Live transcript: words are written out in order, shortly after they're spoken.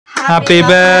Happy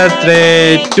birthday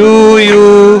to you.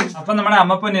 അപ്പൊ നമ്മുടെ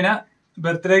അമ്മപ്പൊന്നിന്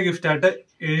birthday gift ആയിട്ട്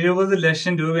 70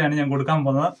 ലക്ഷം രൂപയാണ് ഞാൻ കൊടുക്കാൻ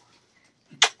പോകുന്നത്.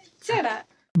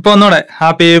 ഇപ്പൊ ഒന്നൂടെ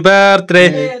happy birthday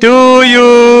to you,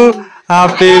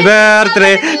 happy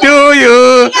birthday to you,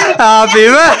 happy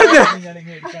birthday.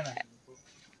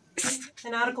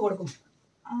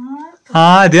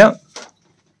 ആദ്യം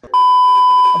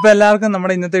അപ്പൊ എല്ലാവർക്കും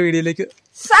നമ്മുടെ ഇന്നത്തെ വീഡിയോയിലേക്ക്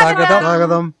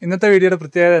സ്വാഗതം. ഇന്നത്തെ വീഡിയോയുടെ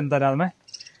പ്രത്യേകത എന്താ?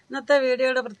 ഇന്നത്തെ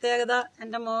വീഡിയോയുടെ പ്രത്യേകത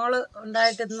എന്റെ മോള്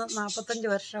ഉണ്ടായിട്ട് ഇന്ന് 45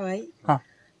 വർഷമായി.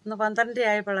 ഇന്ന് 12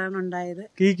 ആയപ്പോഴാണ് ഉണ്ടായത്.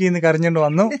 കീന്ന് കരഞ്ഞോണ്ട്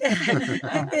വന്നു.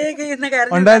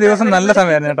 ഉണ്ടായ ദിവസം നല്ല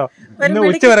സമയമായിരുന്നു കേട്ടോ. ഇന്ന്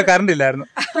ഉച്ച വരെ കറണ്ട് ഇല്ലായിരുന്നു.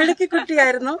 വെളുക്കി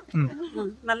കുട്ടിയായിരുന്നു,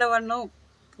 നല്ല വണ്ണവും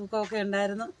തൂക്കമൊക്കെ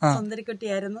ഉണ്ടായിരുന്നു,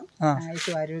 സുന്ദരിക്കുട്ടിയായിരുന്നു.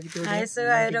 ആയുസ്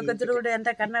ആരോഗ്യത്തിലൂടെ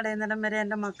എന്റെ കണ്ണടയുന്നിടം വരെ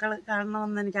എന്റെ മക്കള്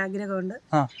കാണണമെന്ന് എനിക്ക് ആഗ്രഹമുണ്ട്.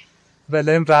 അപ്പൊ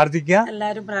എല്ലാരും പ്രാർത്ഥിക്കുക,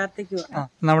 എല്ലാരും പ്രാർത്ഥിക്കുക.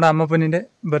 നമ്മുടെ അമ്മപ്പൊന്നിന്റെ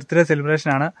ബർത്ത്ഡേ സെലിബ്രേഷൻ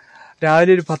ആണ്.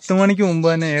 രാവിലെ ഒരു 10 മണിക്ക് മുമ്പ്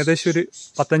തന്നെ ഏകദേശം ഒരു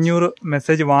 500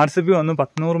 മെസ്സേജ് വാട്സപ്പിൽ വന്നു,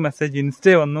 100 മെസ്സേജ്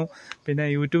ഇൻസ്റ്റയിൽ വന്നു. പിന്നെ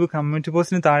യൂട്യൂബ് കമ്മ്യൂണിറ്റി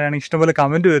പോസ്റ്റിന് താഴെയാണ് ഇഷ്ടംപോലെ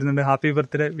കമന്റ് വരുന്നുണ്ട്. ഹാപ്പി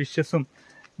ബർത്ത്ഡേ വിഷസും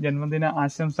ജന്മദിന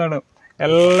ആശംസകളും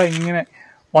എല്ലാം ഇങ്ങനെ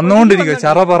വന്നുകൊണ്ടിരിക്കുക,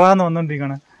 ചറപറാന്ന്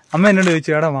വന്നോണ്ടിരിക്കുകയാണ്. അമ്മ എന്നോട്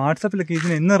ചോദിച്ചു, എടാ വാട്സപ്പിലൊക്കെ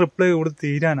ഇതിന് എന്ന് റിപ്ലൈ കൊടുത്ത്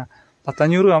തീരാനാ?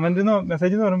 500 കമന്റ്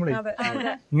മെസ്സേജ് എന്ന് പറയുമ്പോഴേ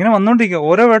ഇങ്ങനെ വന്നോണ്ടിരിക്കുക.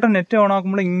 ഓരോ വട്ടം നെറ്റ് ഓൺ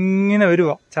ആക്കുമ്പോൾ ഇങ്ങനെ വരുക,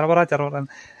 ചറപറ.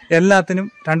 എല്ലാത്തിനും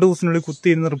 2 ദിവസത്തിനുള്ളിൽ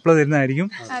കുത്തിയിരുന്ന് റിപ്ലൈ തരുന്നതായിരിക്കും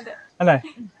അല്ലേ?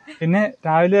 പിന്നെ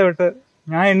രാവിലെ തൊട്ട്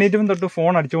ഞാൻ എണ്ണീറ്റും തൊട്ട്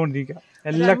ഫോൺ അടിച്ചുകൊണ്ടിരിക്കുക.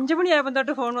 എല്ലാം 5 മണിയായപ്പോ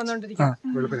തൊട്ട് ഫോൺ വന്നോണ്ടിരിക്കുക.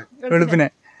 വെളുപ്പിനെ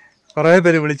കുറെ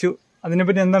പേര് വിളിച്ചു.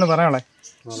 അതിനെപ്പറ്റി എന്താണ് പറയാനുള്ളത്?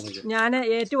 ഞാൻ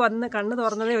ഏറ്റു വന്ന് കണ്ണ്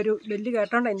തുറന്നതേ ഒരു ബെല്ല്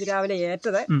കേട്ടോണ്ട ഇന്ന് രാവിലെ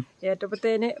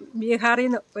ഏറ്റപ്പോഴത്തേന് ബീഹാറിൽ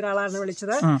നിന്ന് ഒരാളാണ്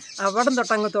വിളിച്ചത്. അവിടെ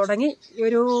തൊട്ടങ്ങ് തുടങ്ങി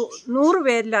ഒരു 100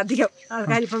 പേരിലധികം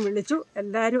ആൾക്കാരിപ്പം വിളിച്ചു.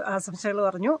 എല്ലാരും ആശംസകൾ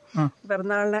പറഞ്ഞു.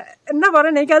 പിറന്നാളിന് എന്താ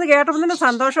പറയുക, എനിക്കത് കേട്ടപ്പോൾ തന്നെ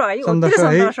സന്തോഷമായി, ഒത്തിരി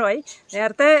സന്തോഷമായി.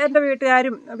 നേരത്തെ എന്റെ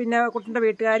വീട്ടുകാരും പിന്നെ കുട്ടിന്റെ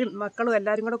വീട്ടുകാരും മക്കളും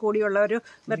എല്ലാരും കൂടെ കൂടിയുള്ള ഒരു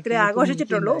ബർത്ത്ഡേ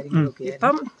ആഘോഷിച്ചിട്ടുള്ളൂ.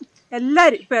 ഇപ്പം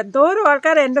എല്ലാരും ഇപ്പൊ എന്തോരം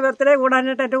ആൾക്കാരെ എന്റെ ബർത്ത്ഡേ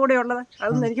കൂടാനായിട്ട് എന്റെ കൂടെ ഉള്ളത്.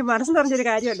 അതൊന്നും എനിക്ക് മനസ്സ് നിറഞ്ഞൊരു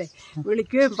കാര്യമല്ലേ.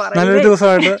 വിളിക്കുകയും നല്ലൊരു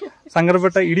ദിവസമായിട്ട്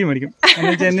സങ്കടപ്പെട്ട ഇടി മേടിക്കും.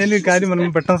 എന്നെ കാര്യം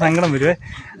പറയുമ്പോൾ പെട്ടെന്ന് സങ്കടം വരുവേ.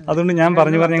 അതുകൊണ്ട് ഞാൻ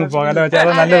പറഞ്ഞു പോകാലോ വെച്ചാൽ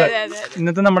അത് നല്ലത്.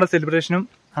 ഇന്നത്തെ നമ്മുടെ സെലിബ്രേഷനും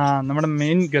നമ്മുടെ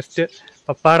മെയിൻ ഗസ്റ്റ്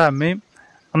പപ്പാടെ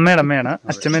അമ്മയുടെ അമ്മയാണ്,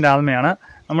 അച്ഛമ്മേന്റെ ആത്മയാണ്.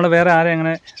 നമ്മള് വേറെ ആരെയും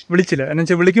അങ്ങനെ വിളിച്ചില്ല. എന്ന്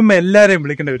വെച്ചാൽ വിളിക്കുമ്പോ എല്ലാരെയും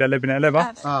വിളിക്കേണ്ടി വരും അല്ലേ? പിന്നെ അല്ലേ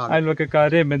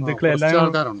അയൽവക്കാരെയും ബന്ധുക്കളെ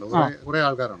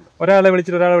എല്ലാവരും ഒരാളെ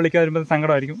വിളിച്ചിട്ട് ഒരാളെ വിളിക്കാൻ വരുമ്പോൾ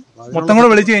സങ്കടമായിരിക്കും. മൊത്തം കൂടെ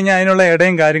വിളിച്ചു കഴിഞ്ഞാൽ അതിനുള്ള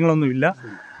ഇടയും കാര്യങ്ങളൊന്നും ഇല്ല.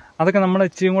 അതൊക്കെ നമ്മൾ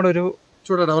ഇച്ചിരി കൂടെ ഒരു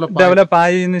ഡെവലപ്പ്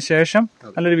ആയതിനു ശേഷം,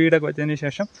 നല്ലൊരു വീടൊക്കെ വെച്ചതിന്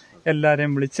ശേഷം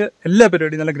എല്ലാരെയും വിളിച്ച് എല്ലാ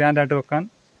പരിപാടിയും നല്ല ഗ്രാൻഡ് ആയിട്ട് വെക്കാൻ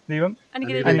ദൈവം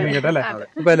അനുഗ്രഹിക്കട്ടെ അല്ലെ?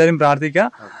 അപ്പൊ എല്ലാരും പ്രാർത്ഥിക്കുക.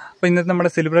 അപ്പൊ ഇന്നത്തെ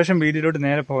നമ്മുടെ സെലിബ്രേഷൻ വീഡിയോയിലോട്ട്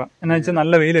നേരെ പോകാം. എന്നാ വെച്ചാൽ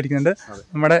നല്ല വെയിലടിക്കുന്നുണ്ട്.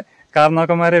 നമ്മുടെ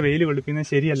കാർന്നോക്കന്മാരെ വെയിൽ വെളുപ്പിക്കുന്നത്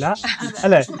ശരിയല്ല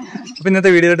അല്ലെ? അപ്പൊ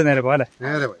ഇന്നത്തെ വീഡിയോയിലോട്ട് നേരെ പോകാം അല്ലെ?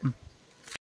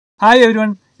 Hi everyone.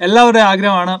 എല്ലാവരുടെയും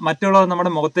ആഗ്രഹമാണ് മറ്റുള്ളവർ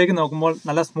നമ്മുടെ മുഖത്തേക്ക് നോക്കുമ്പോൾ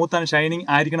നല്ല സ്മൂത്ത് ആൻഡ് ഷൈനിങ്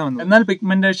ആയിരിക്കണമെന്ന്. എന്നാൽ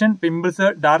pigmentation, pimples,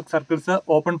 dark circles,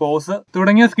 open pose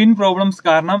തുടങ്ങിയ സ്കിൻ പ്രോബ്ലംസ്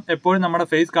കാരണം എപ്പോഴും നമ്മുടെ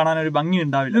ഫേസ് കാണാൻ ഒരു ഭംഗി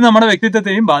ഉണ്ടാവില്ല. ഇത് നമ്മുടെ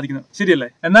വ്യക്തിത്വത്തെയും ബാധിക്കുന്നു, ശരിയല്ലേ?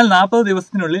 എന്നാൽ 40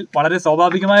 ദിവസത്തിനുള്ളിൽ വളരെ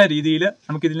സ്വാഭാവികമായ രീതിയിൽ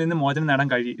നമുക്ക് ഇതിൽ നിന്ന് മോചനം നേടാൻ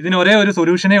കഴിയും. ഇതിന് ഒരേ ഒരു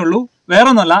സൊല്യൂഷനേ ഉള്ളൂ.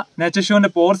 വേറൊന്നല്ല, nature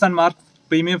ഷോന്റെ pores and mark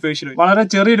premium facial oil. വളരെ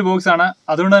ചെറിയൊരു ബോക്സ് ആണ്,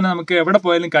 അതുകൊണ്ട് തന്നെ നമുക്ക് എവിടെ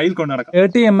പോയാലും കയ്യിൽ കൊണ്ടു നടക്കാം.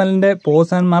 30 ml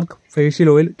pose and mark facial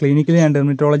oil clinically and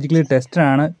dermatologically tested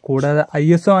ആണ്. കൂടാതെ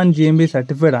ISO ആൻഡ് GMB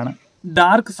സർട്ടിഫൈഡ് ആണ്.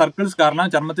 ഡാർക്ക് സർക്കിൾസ്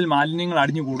കാരണം ചർമ്മത്തിൽ മാലിന്യങ്ങൾ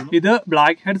അടിഞ്ഞുകൂടുന്നു. ഇത്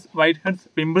black heads, white heads,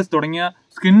 pimples തുടങ്ങിയ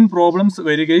സ്കിൻ പ്രോബ്ലംസ്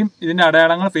വരികയും ഇതിന്റെ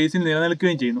അടയാളങ്ങൾ ഫേസിൽ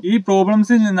നിലനിൽക്കുകയും ചെയ്യുന്നു. ഈ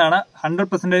പ്രോബ്ലംസിൽ നിന്നാണ്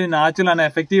 100% നാച്ചുറൽ ആൻഡ്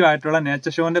എഫക്റ്റീവ് ആയിട്ടുള്ള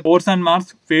nature ഷോന്റെ pores and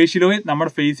marks facial oil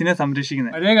നമ്മുടെ ഫേസിനെ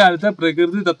സംരക്ഷിക്കുന്നത്. പഴയ കാലത്ത്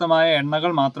പ്രകൃതിദത്തമായ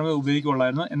എണ്ണകൾ മാത്രമേ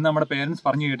ഉപയോഗിക്കുള്ളായിരുന്നു എന്ന് നമ്മുടെ പേരൻസ്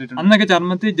പറഞ്ഞു കേട്ടിട്ടുണ്ട്. അന്നൊക്കെ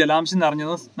ചർമ്മത്തിൽ ജലാംശം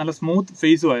നിറഞ്ഞതും നല്ല സ്മൂത്ത്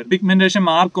ഫേസും ആയിരുന്നു. പിഗ്മെന്റേഷൻ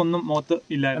മാർക്കൊന്നും മുഖത്ത്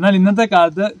ഇല്ല. എന്നാൽ ഇന്നത്തെ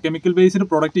കാലത്ത് കെമിക്കൽ ബേസ്ഡ്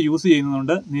പ്രൊഡക്റ്റ് യൂസ്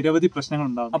ചെയ്യുന്നതുകൊണ്ട് നിരവധി പ്രശ്നങ്ങൾ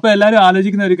ഉണ്ടാകും. അപ്പൊ എല്ലാവരും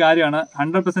ആലോചിക്കുന്ന ഒരു കാര്യമാണ്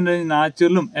 100%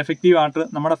 നാച്ചുറലും എഫക്റ്റീവ് ആയിട്ട്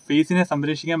നമ്മുടെ ഫേസിനെ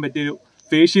സംരക്ഷിക്കാൻ പറ്റിയൊരു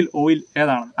ഫേഷ്യൽ ഓയിൽ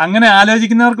ഏതാണ്? അങ്ങനെ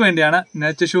ആലോചിക്കുന്നവർക്ക് വേണ്ടിയാണ്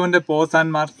nature ഷോന്റെ pose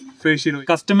and mark facial oil.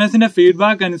 കസ്റ്റമേഴ്സിന്റെ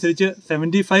feedback അനുസരിച്ച്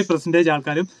 75%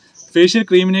 ആൾക്കാരും ഫേഷ്യൽ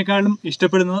ക്രീമിനേക്കാളും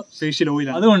ഇഷ്ടപ്പെടുന്നത് ഫേഷ്യൽ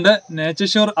ഓയിലാണ്. അതുകൊണ്ട് നേച്ചർ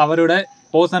ഷോർ അവരുടെ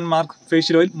pose and mark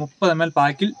facial oil 30 ml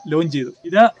പാക്കിൽ launch ചെയ്തു.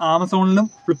 ഇത് ആമസോണിലും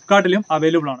ഫ്ലിപ്കാർട്ടിലും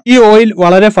അവൈലബിൾ ആണ്. ഈ ഓയിൽ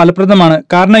വളരെ ഫലപ്രദമാണ്,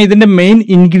 കാരണം ഇതിന്റെ മെയിൻ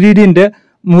ഇൻഗ്രീഡിയന്റ്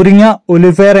മുരിങ്ങ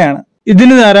ഒലിഫേറയാണ്.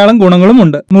 ഇതിന് ധാരാളം ഗുണങ്ങളും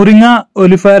ഉണ്ട്. മുരിങ്ങ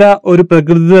ഒലിഫേറ ഒരു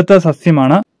പ്രകൃതിദത്ത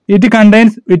സസ്യമാണ്. It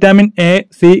contains vitamin A,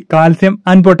 C, calcium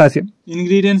and potassium.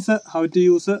 Ingredients, how to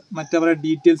use, മറ്റവരുടെ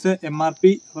details, MRP,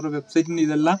 അവരുടെ വെബ്സൈറ്റിന്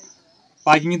ഇതെല്ലാം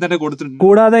പാക്കിങ്ങിൽ തന്നെ കൊടുത്തിട്ടുണ്ട്.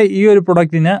 കൂടാതെ ഈ ഒരു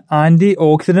പ്രൊഡക്റ്റിന് anti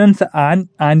oxidants and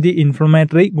anti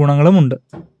inflammatory ഗുണങ്ങളും ഉണ്ട്.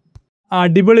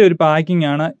 അടിപൊളി ഒരു പാക്കിംഗ്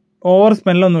ആണ്. ഓവർ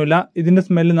സ്മെല്ലൊന്നുമില്ല. ഇതിന്റെ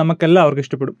സ്മെല്ല് നമുക്ക് എല്ലാവർക്കും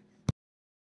ഇഷ്ടപ്പെടും.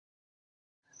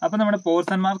 അപ്പൊ നമ്മുടെ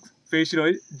pores and mark facial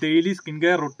oil daily skin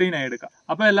care റൊട്ടീനായി എടുക്കാം.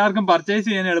 അപ്പൊ എല്ലാവർക്കും പർച്ചേസ്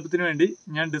ചെയ്യാൻ എളുപ്പത്തിന് വേണ്ടി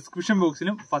ഞാൻ ഡിസ്ക്രിപ്ഷൻ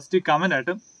ബോക്സിലും ഫസ്റ്റ് കമന്റ്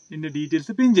ആയിട്ടും ഇതിന്റെ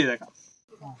ഡീറ്റെയിൽസ് പിൻ ചെയ്തേക്കാം.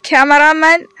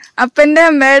 ക്യാമറാമാൻ അപ്പന്റെ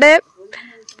അമ്മയുടെ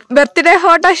ബർത്ത്ഡേ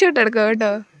ഫോട്ടോഷൂട്ട് എടുക്കും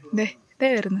കേട്ടോ. ഇതേ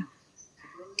വരുന്നു.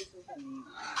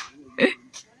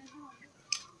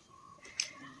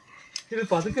 ഇത്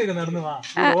പതുക്കെ നടന്നു വാ.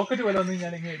 റോക്കറ്റ് പോലെ ഒന്നും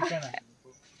ഞാൻ ഇങ്ങനെ എടുക്കാനാ.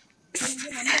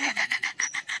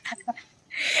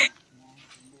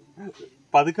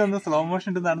 പതുക്കെ ഒന്ന് സ്ലോ മോഷൻ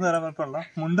ഇട്ട് നടന്നു തരാൻ പറ്റുള്ള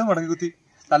മുണ്ടും മടക്കി കുത്തി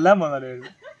തല്ലാൻ പോന്നല്ലേ.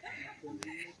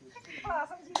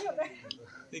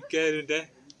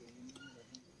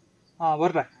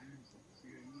 പോരട്ടെ.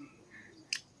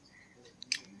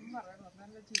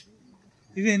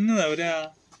 ഇത് എന്നതാ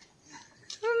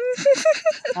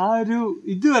ആ ഒരു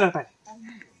ഇത് വരട്ടെ.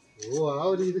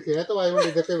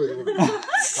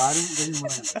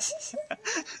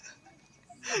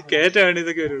 കേറ്റ വേണ്ടി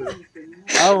ഇതൊക്കെ വരുള്ളൂ.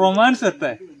 ആ റൊമാൻസ്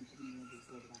വരട്ടെ.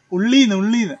 ഉള്ളീന്ന്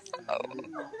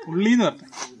വരട്ടെ.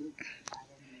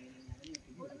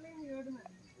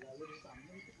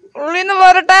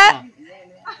 പോരട്ടെ.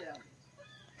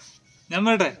 ഞാൻ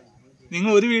പറയട്ടെ,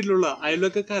 നിങ്ങൾ ഒരു വീട്ടിലുള്ള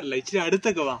അയൽവക്കക്കാരല്ല, ഇച്ചിരി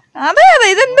അടുത്തൊക്കെ വാ. അതെ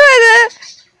ഇതെന്തോ ഇത്.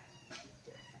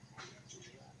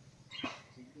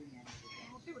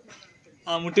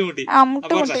 മുട്ടി മതി.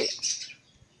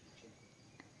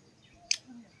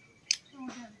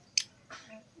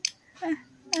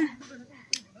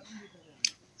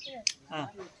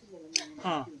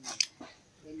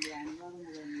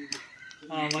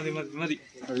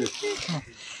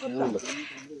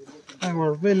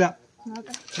 കുഴപ്പമില്ല,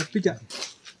 എത്തിക്കാം.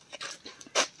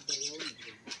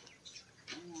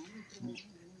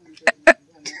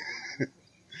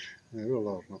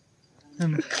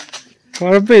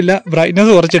 കുഴപ്പമില്ല,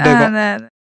 ബ്രൈറ്റ്നസ് കുറച്ചിട്ടേക്കാം.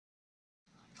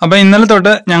 അപ്പൊ ഇന്നലെ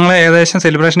തൊട്ട് ഞങ്ങൾ ഏകദേശം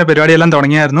സെലിബ്രേഷന്റെ പരിപാടിയെല്ലാം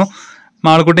തുടങ്ങിയായിരുന്നു.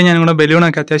 മാളക്കുട്ടി ഞാനും കൂടെ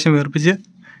ബലൂണൊക്കെ അത്യാവശ്യം വീർപ്പിച്ച്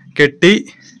കെട്ടി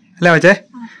അല്ലേ വെച്ചേ.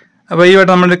 അപ്പൊ ഈ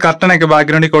വട്ടം നമ്മളൊരു കർട്ടനൊക്കെ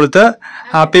ബാക്ക്ഗ്രൗണ്ടിൽ കൊടുത്ത്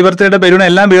ഹാപ്പി ബർത്ത്ഡേയുടെ ബലൂൺ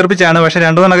എല്ലാം വീർപ്പിച്ചാണ്. പക്ഷെ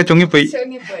 2 ചുങ്ങിപ്പോയി.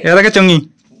 ഏതൊക്കെ ചുങ്ങി?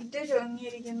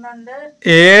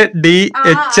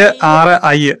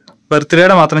 ADHRI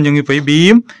ബർത്ത്ഡേയുടെ മാത്രം ചുങ്ങിപ്പോയി.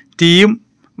 ബിയും ടിയും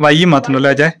വൈയും മാത്രം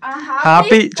അല്ലേ വെച്ചേ.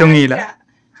 ഹാപ്പി ചുങ്ങിയില്ല.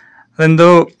 അതെന്തോ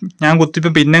ഞാൻ കുത്തിപ്പോ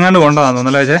പിന്നെങ്ങാണ്ട് കൊണ്ടതാന്ന്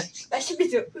തോന്നല്ലേ വെച്ചേ.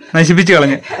 നശിപ്പിച്ചു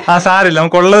കളഞ്ഞ്. സാരില്ല,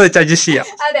 നമുക്ക് ഉള്ളത് വെച്ച് അഡ്ജസ്റ്റ് ചെയ്യാം.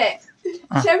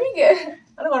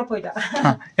 അത് കുഴപ്പമില്ല.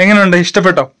 എങ്ങനെയുണ്ട്,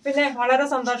 ഇഷ്ടപ്പെട്ടോ? പിന്നെ വളരെ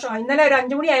സന്തോഷം. ഇന്നലെ ഒരു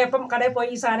 5 മണിയായപ്പം കടയിൽ പോയി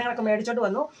ഈ സാധനങ്ങളൊക്കെ മേടിച്ചോണ്ട്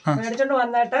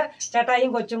വന്നിട്ട് ചേട്ടായും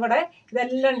കൊച്ചും കൂടെ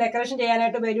ഇതെല്ലാം ഡെക്കറേഷൻ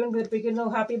ചെയ്യാനായിട്ട് ബലൂൺ വീർപ്പിക്കുന്നു,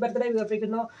 ഹാപ്പി ബർത്ത്ഡേ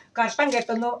വീർപ്പിക്കുന്നു, കർട്ടൻ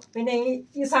കെട്ടുന്നു, പിന്നെ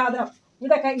ഈ സാധനം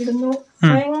ഇതൊക്കെ ഇടുന്നു.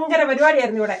 ഭയങ്കര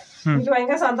പരിപാടിയായിരുന്നു ഇവിടെ. എനിക്ക്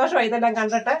ഭയങ്കര സന്തോഷമായി ഇതെല്ലാം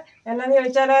കണ്ടിട്ട്. എന്നാന്ന്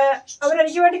ചോദിച്ചാല്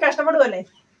അവരെനിക്ക് വേണ്ടി കഷ്ടപ്പെടുവല്ലേ.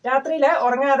 രാത്രിയില്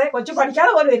ഉറങ്ങാതെ കൊച്ചു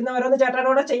പഠിക്കാതെ പോലും ഇരുന്ന് ഓരോന്ന്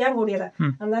ചേട്ടാനോടെ ചെയ്യാൻ കൂടിയത്.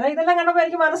 അന്നേരം ഇതെല്ലാം കണ്ടപ്പോ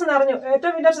എനിക്ക് മനസ്സ് നിറഞ്ഞു.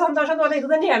 ഏറ്റവും വലിയ സന്തോഷം എന്ന് പറഞ്ഞാൽ ഇത്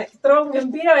തന്നെയാണ്. ഇത്രയും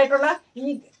ഗംഭീരമായിട്ടുള്ള ഈ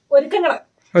ഒരുക്കങ്ങൾ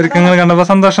കണ്ടപ്പോ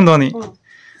സന്തോഷം തോന്നി.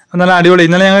 എന്നാലും അടിപൊളി.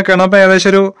 ഇന്നലെ ഞങ്ങൾ കിടന്നപ്പോ ഏകദേശം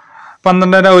ഒരു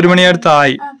 12:30-1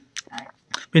 മണിയടുത്തായി.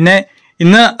 പിന്നെ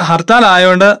ഇന്ന് ഹർത്താൽ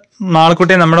ആയതുകൊണ്ട്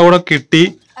മാളക്കുട്ടിയെ നമ്മുടെ കൂടെ കിട്ടി.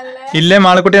 ഇല്ലേ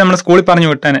മാളക്കുട്ടി നമ്മുടെ സ്കൂളിൽ പറഞ്ഞു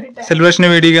വിട്ടാനെ. സെലിബ്രേഷന്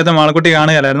വീഡിയോ മാളക്കുട്ടി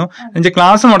കാണുകയല്ലായിരുന്നു. എനിക്ക്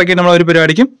ക്ലാസ് മുടക്കിയിട്ട് നമ്മൾ ഒരു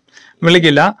പരിപാടിക്കും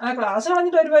വിളിക്കില്ല. ക്ലാസ്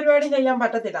കളഞ്ഞിട്ട് ഒരു പരിപാടി ചെയ്യാൻ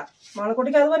പറ്റത്തില്ല.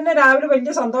 മാളക്കുട്ടിക്ക് അത് തന്നെ രാവിലെ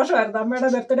വലിയ സന്തോഷമായിരുന്നു. അമ്മയുടെ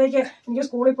ബർത്ത്ഡേക്ക് എനിക്ക്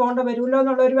സ്കൂളിൽ പോകേണ്ട വരുമല്ലോ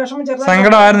എന്നുള്ള ഒരു വിഷമം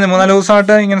സങ്കടമായിരുന്നു. 3-4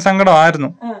 ദിവസമായിട്ട് ഇങ്ങനെ സങ്കടമായിരുന്നു.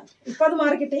 ഇപ്പൊ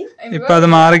അത്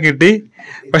മാറി കിട്ടി.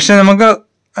 പക്ഷെ നമുക്ക്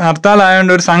ഹർത്താൽ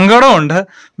ആയതുകൊണ്ട് ഒരു സങ്കടമുണ്ട്.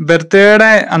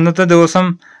 ബർത്ത്ഡേയുടെ അന്നത്തെ ദിവസം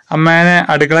അമ്മേനെ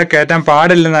അടുക്കള കയറ്റാൻ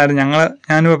പാടില്ലെന്നായിരുന്നു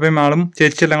ഞാനും പപ്പയും ആളും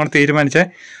ചേച്ചിയെല്ലാം കൂടെ തീരുമാനിച്ചേ.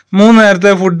 3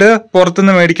 നേരത്തെ ഫുഡ്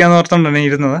പുറത്തുനിന്ന് മേടിക്കാന്ന് ഓർത്തോണ്ടാണ്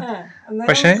ഇരുന്നത്.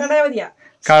 പക്ഷെ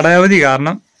കടയവധി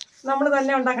കാരണം നമ്മൾ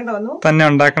തന്നെ ഉണ്ടാക്കേണ്ട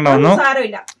വന്നു.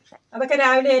 സാരമില്ല, അതൊക്കെ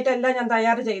രാവിലെ എല്ലാം ഞാൻ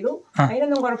തയ്യാർ ചെയ്തു.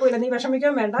 അതിനൊന്നും കുഴപ്പമില്ല, നീ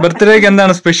വിഷമിക്കാൻ വേണ്ട. ബർത്ത്ഡേക്ക്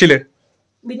എന്താണ് സ്പെഷ്യല്?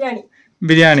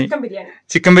 ബിരിയാണി,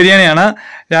 ചിക്കൻ ബിരിയാണിയാണ്.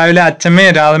 രാവിലെ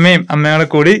അച്ഛമ്മയും രാധമ്മയും അമ്മയോടെ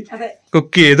കൂടി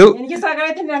കുക്ക് ചെയ്തു. എനിക്ക്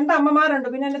സഹായത്തിന് 2 അമ്മമാരുണ്ട്.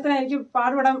 പിന്നെ എനിക്ക്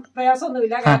പാടുപെടാൻ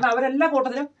പ്രയാസമൊന്നുമില്ല, കാരണം അവരെല്ലാ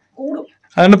കൂട്ടത്തിലും കൂടും.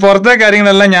 അതുകൊണ്ട് പുറത്തെ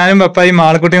കാര്യങ്ങളെല്ലാം ഞാനും പപ്പായും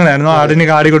മാളക്കുട്ടികളായിരുന്നു. ആടിന്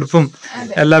കാടി കൊടുപ്പും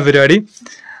എല്ലാ പരിപാടി.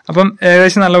 അപ്പം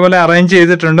ഏകദേശം നല്ലപോലെ അറേഞ്ച്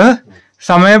ചെയ്തിട്ടുണ്ട്.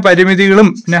 സമയപരിമിതികളും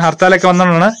പിന്നെ ഹർത്താലൊക്കെ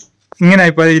വന്നോണ്ടാണ് ഇങ്ങനെ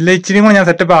ആയിപ്പോ. ഇല്ല ഇച്ചിരി കൂടെ ഞാൻ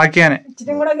സെറ്റപ്പ് ആക്കിയാനെ,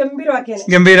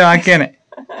 ഗംഭീരമാക്കിയാനെ.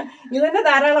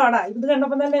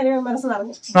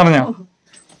 പറഞ്ഞോ?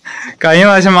 കഴിഞ്ഞ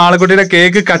പ്രാവശ്യം മാളക്കുട്ടിയുടെ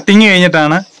കേക്ക് കട്ടിങ്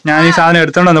കഴിഞ്ഞിട്ടാണ് ഞാൻ ഈ സാധനം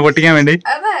എടുത്തോണ്ട് വന്ന് പൊട്ടിക്കാൻ വേണ്ടി.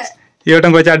 ഈ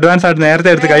വട്ടം കുറച്ച് അഡ്വാൻസ് ആയിട്ട് നേരത്തെ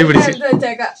എടുത്ത് കൈ പിടിച്ച്.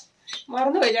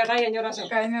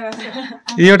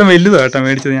 ഈ വട്ടം വലുതോ കേട്ടോ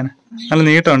മേടിച്ചത് ഞാൻ. നല്ല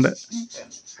നീട്ടമുണ്ട്.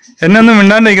 എന്നെ ഒന്നും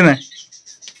മിണ്ടാണ്ടിരിക്കുന്നേ,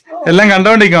 എല്ലാം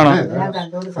കണ്ടോണ്ടിരിക്കണോ?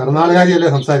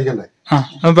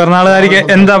 പിറന്നാളുകാരിക്ക്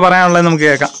എന്താ പറയാനുള്ളത് നമുക്ക്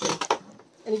കേൾക്കാം.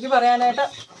 എനിക്ക് പറയാനായിട്ട്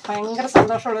ഭയങ്കര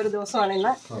സന്തോഷമുള്ള ഒരു ദിവസമാണ്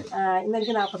ഇന്ന്.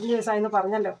 എനിക്ക് 45 വയസ്സായെന്ന്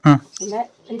പറഞ്ഞല്ലോ. പിന്നെ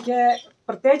എനിക്ക്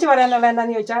പ്രത്യേകിച്ച് പറയാനുള്ളത്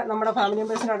എന്താണെന്ന് ചോദിച്ചാൽ നമ്മുടെ ഫാമിലി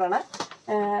മെമ്പേഴ്സിനോടാണ്.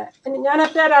 ഞാൻ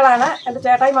ഒറ്റ ഒരാളാണ്, എൻ്റെ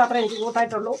ചേട്ടായി മാത്രമേ എനിക്ക്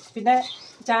കൂട്ടായിട്ടുള്ളൂ. പിന്നെ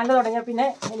ചാനൽ തുടങ്ങിയ പിന്നെ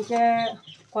എനിക്ക്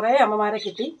കുറേ അമ്മമാരെ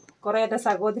കിട്ടി. കുറെ എൻ്റെ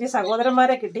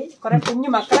സഹോദരന്മാരെ കിട്ടി, കുറെ കുഞ്ഞു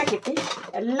മക്കളെ കിട്ടി.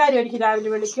 എല്ലാവരും എനിക്ക് രാവിലെ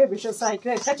വിളിക്കുകയോ വിശ്വസ്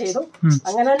അയക്കുകയോ ഒക്കെ ചെയ്തു.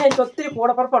 അങ്ങനെ തന്നെ എനിക്ക് ഒത്തിരി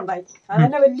കൂടപ്പുറപ്പുണ്ടായി.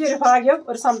 അതന്നെ വലിയൊരു ഭാഗ്യം,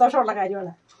 ഒരു സന്തോഷമുള്ള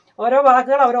കാര്യമാണ്. ഓരോ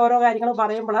വാക്കുകൾ ഓരോ കാര്യങ്ങൾ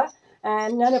പറയുമ്പോൾ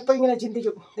ഞാൻ എപ്പോഴും ഇങ്ങനെ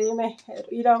ചിന്തിക്കും, ദൈവമേ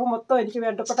ഈ ലോകം മൊത്തം എനിക്ക്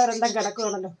വേണ്ടപ്പെട്ടവരെല്ലാം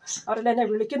കിടക്കുകയാണല്ലോ, അവരെല്ലാം എന്നെ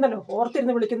വിളിക്കുന്നല്ലോ,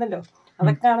 ഓർത്തിരുന്ന് വിളിക്കുന്നല്ലോ.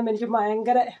 അതൊക്കെ കാണുമ്പോൾ എനിക്ക്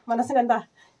ഭയങ്കര മനസ്സിനെന്താ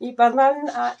ഈ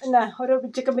പിറന്നാളിന് ഒരു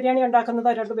ചിക്കൻ ബിരിയാണി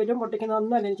ഉണ്ടാക്കുന്നതോ 2 ബലൂൺ പൊട്ടിക്കുന്നതോ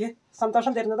ഒന്നുമല്ല എനിക്ക്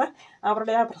സന്തോഷം തരുന്നത്.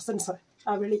 അവരുടെ ആ പ്രസൻസ്,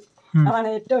 ആ വിളി, അതാണ്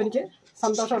ഏറ്റവും എനിക്ക്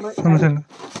സന്തോഷമുള്ളത്.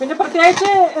 പിന്നെ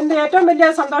പ്രത്യേകിച്ച് എൻ്റെ ഏറ്റവും വലിയ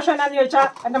സന്തോഷം എന്നാന്ന് ചോദിച്ചാൽ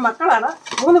എൻ്റെ മക്കളാണ്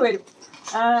 3 പേരും.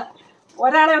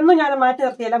 ഒരാളെ ഒന്നും ഞാൻ മാറ്റി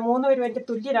നിർത്തിയല്ല, 3 പേരും എനിക്ക്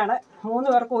തുല്യരാണ്. 3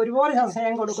 പേർക്കും ഒരുപോലെ ഞാൻ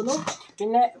സ്നേഹം കൊടുക്കുന്നു.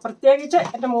 പിന്നെ പ്രത്യേകിച്ച്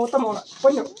എൻ്റെ മൂത്ത മോള്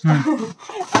കുഞ്ഞു, അത്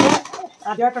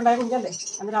ആദ്യമായിട്ടുണ്ടായ കുഞ്ഞല്ലേ,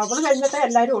 എന്നിട്ട് അവള് കഴിഞ്ഞിട്ടേ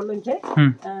എല്ലാവരും ഉള്ളൂ എനിക്ക്.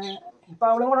 ഇപ്പൊ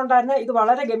അവളും കൂടെ ഉണ്ടായിരുന്ന ഇത്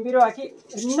വളരെ ഗംഭീരമാക്കി.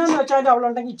 എന്നാന്ന് വെച്ചാലും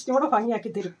അവളുണ്ടെങ്കിൽ ഇച്ചിരി കൂടെ ഭംഗിയാക്കി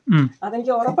തരും,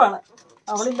 അതെനിക്ക് ഉറപ്പാണ്.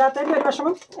 അവളില്ലാത്തതിന്റെ ഒരു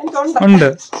വിഷമം എനിക്കുണ്ട്.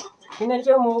 പിന്നെ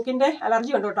എനിക്ക് മൂക്കിന്റെ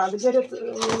അലർജി ഉണ്ട് കേട്ടോ, അതിന്റെ ഒരു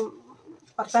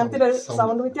വർത്തമാനത്തിലൊരു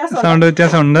സൗണ്ട്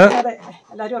വ്യത്യാസമുണ്ട്. അതെ,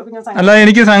 എല്ലാവരും ഓർക്കും ഞാൻ അല്ല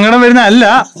എനിക്ക് സങ്കടം വരുന്ന അല്ല,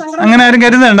 അങ്ങനെ ആരും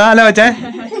കരുതണ്ട അല്ല വെച്ചേ.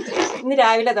 ഇന്ന്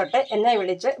രാവിലെ തൊട്ട് എന്നെ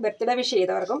വിളിച്ച് ബർത്ത്ഡേ വിഷ്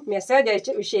ചെയ്തവർക്കും മെസ്സേജ്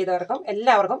അയച്ച് വിഷ് ചെയ്തവർക്കും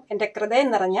എല്ലാവർക്കും എൻ്റെ ഹൃദയം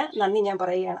നിറഞ്ഞ നന്ദി ഞാൻ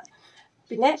പറയുകയാണ്.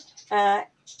 പിന്നെ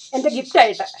എൻ്റെ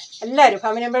ഗിഫ്റ്റായിട്ട് എല്ലാവരും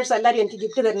ഫാമിലി മെമ്പേഴ്സ് എല്ലാവരും എനിക്ക്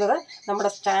ഗിഫ്റ്റ് തരുന്നത് നമ്മുടെ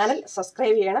ചാനൽ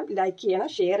സബ്സ്ക്രൈബ് ചെയ്യണം, ലൈക്ക് ചെയ്യണം,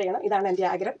 ഷെയർ ചെയ്യണം. ഇതാണ് എൻ്റെ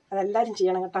ആഗ്രഹം, അതെല്ലാവരും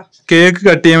ചെയ്യണം കേട്ടോ. കേക്ക്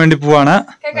കട്ട് ചെയ്യാൻ വേണ്ടി പോവാണ്.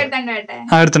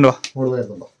 എടുത്തുണ്ടോ?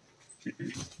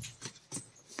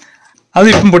 അത്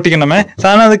ഇപ്പം പൊട്ടിക്കണമേ.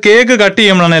 സാധനം അത് കേക്ക് കട്ട്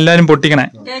ചെയ്യുമ്പോഴാണ് എല്ലാരും പൊട്ടിക്കണേ.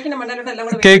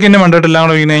 കേക്കിന്റെ മണ്ടോട്ട് എല്ലാം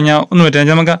കൂടെ വീണ് കഴിഞ്ഞാൽ ഒന്നും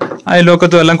പറ്റില്ല, നമുക്ക്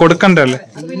അയൽവക്കത്തും എല്ലാം കൊടുക്കണ്ടല്ലേ.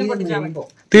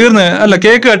 തീർന്ന് അല്ല,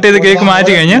 കേക്ക് കട്ട് ചെയ്ത് കേക്ക്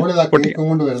മാറ്റി കഴിഞ്ഞ് പൊട്ടിക്കും.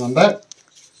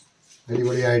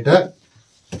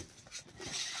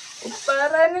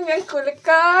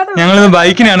 ഞങ്ങളിത്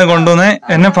ബൈക്കിനാണ് കൊണ്ടുവന്നത്.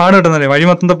 എന്നെ പാട് കിട്ടുന്നല്ലേ, വഴി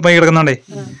മൊത്തം തപ്പായി കിടക്കുന്നുണ്ടേ,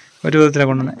 ഒരു വിധത്തിലാണ്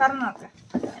കൊണ്ടുവന്നത്.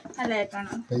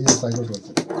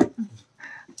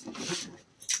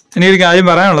 എനിക്കൊരു കാര്യം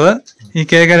പറയാനുള്ളത്, ഈ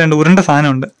കേക്ക് 2 ഉരുണ്ട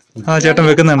സാധനമുണ്ട്, ആ ചേട്ടൻ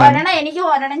വെക്കുന്നുണ്ട്.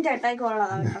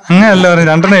 അങ്ങനെയല്ല പറഞ്ഞു,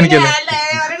 2 എനിക്കല്ലേ.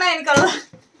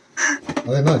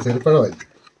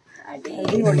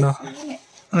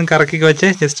 ഒന്ന് കറക്കി വെച്ചേ,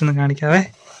 ജസ്റ്റ് ഒന്ന് കാണിക്കാവേ.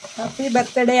 ഹാപ്പി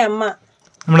ബർത്ത്ഡേ അമ്മ.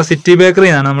 നമ്മുടെ സിറ്റി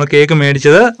ബേക്കറിന്നാണ് നമ്മൾ കേക്ക്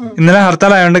മേടിച്ചത്. ഇന്നലെ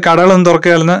ഹർത്താലായതുകൊണ്ട് കടകളൊന്നും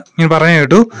തുറക്കുകയാണെന്ന് ഇങ്ങനെ പറഞ്ഞു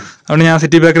കേട്ടു. അതുകൊണ്ട് ഞാൻ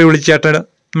സിറ്റി ബേക്കറി വിളിച്ച് ചേട്ടൻ,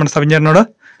 നമ്മുടെ സബിൻ ചേട്ടനോട്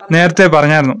നേരത്തെ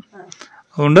പറഞ്ഞായിരുന്നു.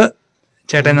 അതുകൊണ്ട്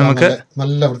ചേട്ടൻ നമുക്ക്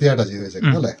നല്ല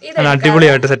വൃത്തിയായിട്ടാണ്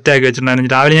അടിപൊളിയായിട്ട് സെറ്റ് ആക്കി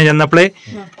വെച്ചിട്ടുണ്ടായിരുന്നു. രാവിലെ ഞാൻ ചെന്നപ്പോഴേ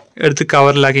എടുത്ത്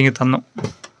കവറിലാക്കി ഇങ്ങനെ തന്നു.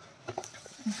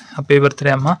 ഹാപ്പി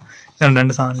ബർത്ത്ഡേ അമ്മ.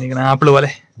 2 സാധനം ഇരിക്കണം, ആപ്പിൾ പോലെ.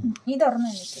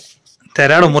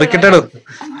 തരാടോ, മുറിക്കട്ടോ.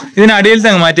 ഇതിന് അടിയിലത്തെ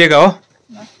അങ്ങ് മാറ്റിയേക്കാവോ?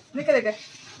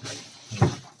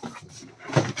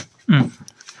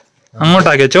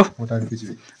 അങ്ങോട്ടാക്കി വെച്ചോ,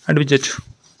 അടുപ്പിച്ച് വെച്ചു.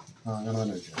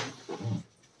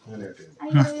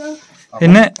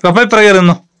 പിന്നെ പപ്പ ഇപ്പറ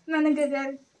കയറുന്നു.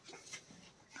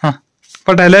 ആ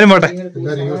പോട്ടെ, എല്ലാരും പോട്ടെ,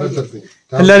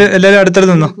 എല്ലാരും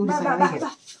അടുത്തടുത്ത് നിന്നോ.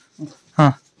 ആ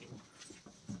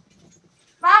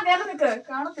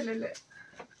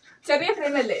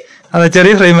അതെ,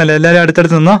 ചെറിയ ഫ്രെയിം അല്ലേ, എല്ലാരും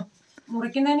അടുത്തടുത്ത് നിന്നോ.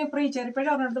 മുറിക്കുന്നതിന് ഇപ്പൊ ഈ ചെറുപ്പഴ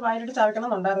ഒരിടത്ത് വായിലിട്ട്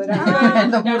ചവയ്ക്കണമെന്നുണ്ടായിരുന്നു.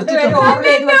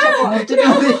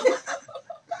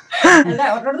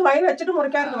 വായിൽ വെച്ചിട്ട്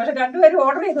മുറിക്കാറുണ്ട്, പക്ഷെ 2 പേരും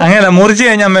ഓർഡർ ചെയ്തു. അങ്ങനെയല്ല, മുറിച്ച്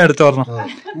കഴിഞ്ഞ അമ്മ എടുത്തു പറഞ്ഞു,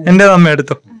 എന്റെ അമ്മ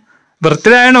എടുത്തു.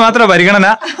 ബർത്ത്ഡേ ആയതുകൊണ്ട് മാത്രം പരിഗണന,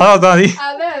 അതോ മതി.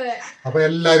 അപ്പൊ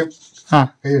എല്ലാരും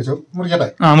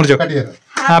മുറിച്ചോ.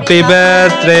 Happy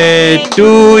birthday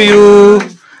to you,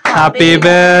 happy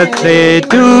birthday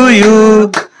to you,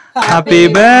 happy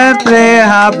birthday,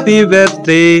 happy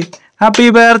birthday, happy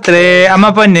birthday അമ്മ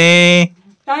പൊന്നെ.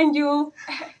 Thank you.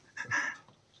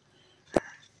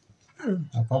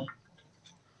 അപ്പം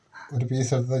ഒരു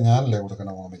പീസ് എടുത്തത് ഞാനല്ലേ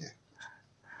കൊടുക്കണം മമ്മിക്ക്.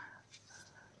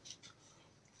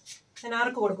 ഞാൻ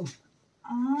ആർക്ക് കൊടുക്കും?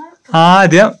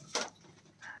 ആദ്യം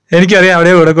എനിക്കറിയാം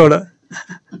അവിടെ കൊടുക്കോളൂ.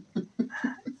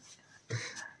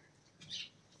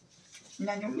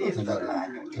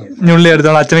 ഞുള്ളി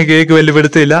എടുത്തോളാം, അച്ഛന് കേക്ക് വലിയ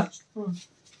പിടുത്തില്ല.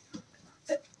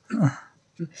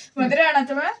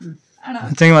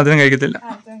 അച്ഛന് മധുരം കഴിക്കത്തില്ല.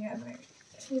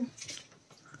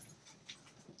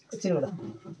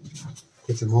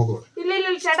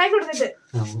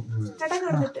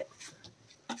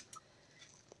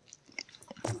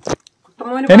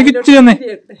 എനിക്ക് ഇച്ചിരി തന്നെ.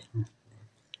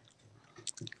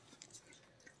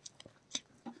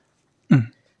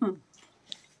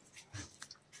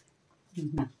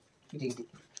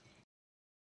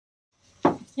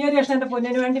 ഈ ഒരു കഷ്ണം എന്റെ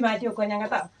പൊന്നിന് വേണ്ടി മാറ്റി വെക്കുക ഞാൻ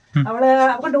കേട്ടോ.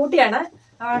 അവൾക്ക് ഡ്യൂട്ടിയാണ്,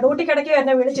 ഡ്യൂട്ടിക്കിടയ്ക്ക്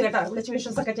എന്നെ വിളിച്ചു കേട്ടോ, വിളിച്ച്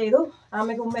വിശ്വസൊക്കെ ചെയ്തു,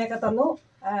 അമ്മയ്ക്ക് ഉമ്മയൊക്കെ തന്നു.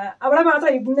 അവളെ മാത്രം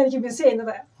ഇന്ന് എനിക്ക് മിസ്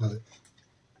ചെയ്യുന്നത്.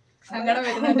 സങ്കടം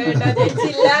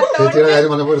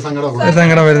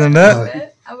വരുന്നുണ്ട്.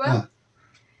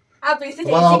 അവർക്ക്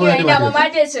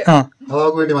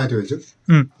വേണ്ടി മാറ്റി വെച്ചു.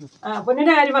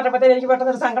 പൊന്നിന്റെ കാര്യം പറഞ്ഞപ്പോഴത്തേക്ക് എനിക്ക്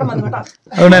പെട്ടെന്ന് ഒരു സങ്കടം വന്നു കേട്ടോ.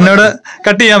 അതുകൊണ്ട് എന്നോട്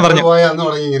കട്ട് ചെയ്യാൻ പറഞ്ഞു. പോയ അന്ന്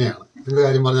തുടങ്ങി ഇങ്ങനെയാണ്. എന്ത്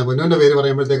കാര്യം പറഞ്ഞ പൊന്നുവിന്റെ പേര്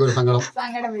പറയുമ്പോഴത്തേക്ക് ഒരു സങ്കടം.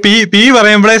 പി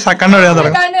പറയുമ്പോഴേ കണ്ണ് വരാൻ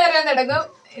തുടങ്ങും.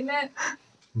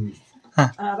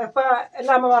 അതിപ്പോ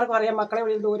എല്ലാ അമ്മമാർക്കും അറിയാം. മക്കളെ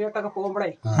ഇവിടെ ദൂരോട്ടൊക്കെ പോകുമ്പോഴേ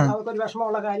അവർക്കൊരു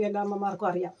വിഷമമുള്ള കാര്യം എല്ലാ അമ്മമാർക്കും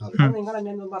അറിയാം. നിങ്ങൾ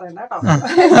എന്നെ ഒന്നും പറയണ്ട കേട്ടോ.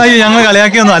 അയ്യോ ഞങ്ങൾ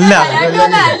കളിയാക്കിയൊന്നും അല്ല.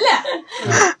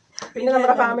 പിന്നെ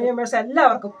നമ്മുടെ ഫാമിലി മെമ്പേഴ്സ്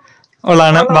എല്ലാവർക്കും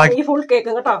ഈ ഫുൾ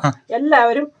കേക്ക് കേട്ടോ.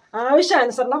 എല്ലാവരും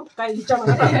ആവശ്യാനുസരണം കഴിച്ചോണം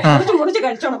കേട്ടോ. മുറിച്ച്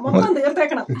കഴിച്ചോണം, മൊത്തം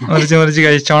തീർത്തേക്കണം. മുറിച്ച്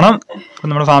കഴിച്ചോണം.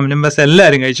 നമ്മുടെ ഫാമിലി മെമ്പേഴ്സ്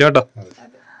എല്ലാരും കഴിച്ചോ കേട്ടോ.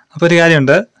 അപ്പൊ ഒരു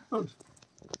കാര്യമുണ്ട്,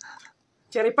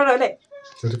 ചെറിപ്പഴം അല്ലേ?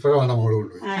 ചെറിപ്പഴമാണ് മോള്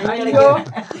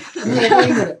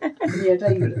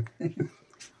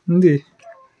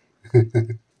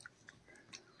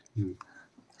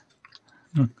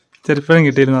ചെറിപ്പഴം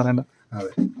കിട്ടിയിരുന്നു പറയണ്ട.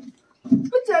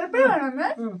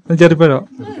 ചെറിപ്പഴോ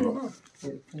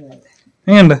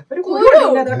എങ്ങണ്ട്?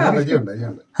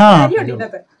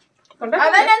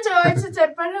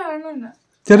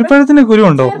 ചെറുപ്പഴത്തിന് കുരു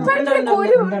ഉണ്ടോ?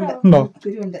 ഉണ്ടോ?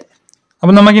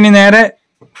 അപ്പൊ നമുക്കിനി നേരെ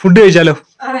ഫുഡ് കഴിച്ചാലോ?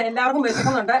 അതെ, എല്ലാവർക്കും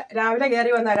വിശക്കുന്നുണ്ട്. രാവിലെ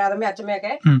കയറി വന്ന രാധമ്മ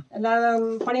അച്ഛമ്മയൊക്കെ എല്ലാ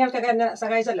പണികൾക്കൊക്കെ എന്നെ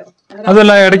സഹായിച്ചല്ലോ.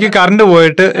 അതല്ല, ഇടയ്ക്ക് കറണ്ട്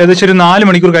പോയിട്ട് ഏകദേശം ഒരു 4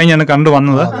 മണിക്കൂർ കഴിഞ്ഞാണ് കറണ്ട്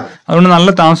വന്നത്. അതുകൊണ്ട് നല്ല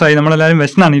താമസമായി. നമ്മളെല്ലാരും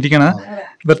വിശന്നാണ് ഇരിക്കണത്.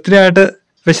 ബർത്ത്ഡേ ആയിട്ട്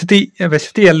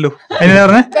വിശത്തിയല്ലോ അതിനെ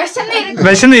പറഞ്ഞേ,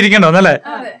 വിശന്ന് ഇരിക്കണ്ടോന്നല്ലേ?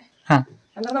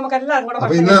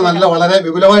 അപ്പൊ ഇന്ന് നല്ല വളരെ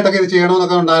വിപുലമായിട്ടൊക്കെ ഇത്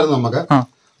ചെയ്യണമെന്നൊക്കെ ഉണ്ടായിരുന്നു നമുക്ക്.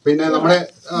 പിന്നെ നമ്മുടെ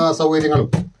സൗകര്യങ്ങളും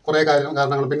കുറെ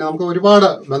കാരണങ്ങളും പിന്നെ നമുക്ക് ഒരുപാട്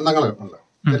ബന്ധങ്ങൾ ഉണ്ട്.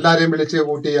 എല്ലാരെയും വിളിച്ച്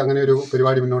കൂട്ടി അങ്ങനെ ഒരു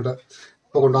പരിപാടി മുന്നോട്ട്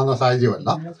ഇപ്പൊ കൊണ്ടുവന്ന സാഹചര്യമല്ല.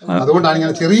 അതുകൊണ്ടാണ്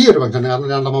ഇങ്ങനെ ചെറിയൊരു ഫംഗ്ഷൻ, കാരണം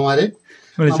 2 അമ്മമാരെ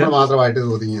നമ്മൾ മാത്രമായിട്ട് ഇത്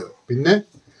ഒതുങ്ങിയത്. പിന്നെ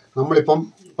നമ്മളിപ്പം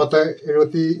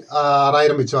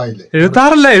 76,000 മിച്ചമായില്ലേ?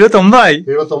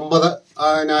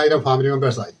 79,000 ഫാമിലി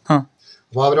മെമ്പേഴ്സ് ആയി.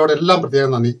 അപ്പൊ അവരോടെല്ലാം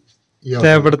പ്രത്യേകം നന്ദി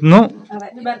രേഖപ്പെടുത്തുന്നു.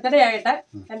 ബർത്ത്ഡേ ആയിട്ട്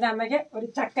എന്റെ അമ്മയ്ക്ക് ഒരു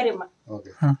ചക്കരയുമ്മ,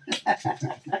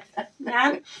 ഞാൻ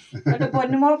എന്റെ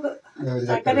പൊന്നുമോൾക്ക്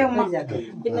ചക്കരയുമ്മ.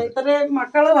 പിന്നെ ഇത്രയും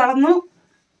മക്കള് വളർന്നു,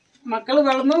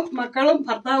 മക്കളും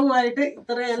ഭർത്താവുമായിട്ട്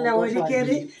ഇത്രയെല്ലാം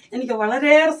ഒരുക്കേറി എനിക്ക്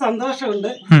വളരെയേറെ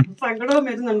സന്തോഷമുണ്ട്. സങ്കടവും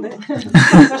വരുന്നുണ്ട്.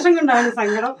 സന്തോഷം കൊണ്ടാണ്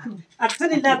സങ്കടം,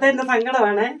 അച്ഛനില്ലാത്തതിന്റെ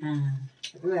സങ്കടമാണ്.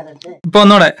 ഇപ്പൊ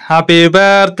ഒന്നൂടെ happy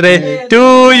birthday to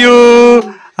you,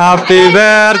 happy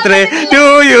birthday to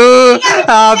you,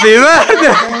 happy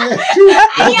birthday.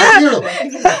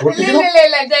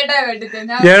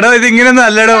 എടോ ഇത് ഇങ്ങനെയൊന്നും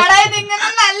അല്ലടോ.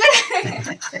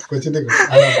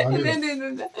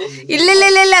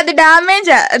 ഇല്ല അത്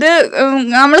ഡാമേജാ. അത്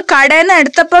നമ്മള് കടയിൽ നിന്ന്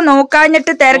എടുത്തപ്പോ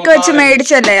നോക്കാഞ്ഞിട്ട് തിരക്ക് വെച്ച്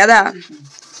മേടിച്ചല്ലേ, അതാ.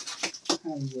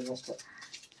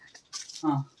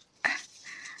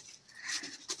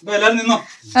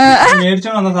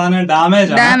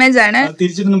 ഡാമേജ് ആണ്,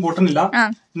 തിരിച്ചിട്ടൊന്നും പൊട്ടണില്ല.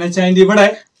 എന്നുവെച്ചാൽ അതിന്റെ ഇവിടെ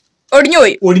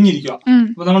ഒടിഞ്ഞിരിക്കുക.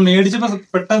 അപ്പൊ നമ്മൾ മേടിച്ചപ്പോ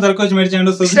പെട്ടെന്ന് തിരക്ക് വെച്ച്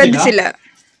മേടിച്ചാണ്ട് ശ്രദ്ധിച്ചില്ല.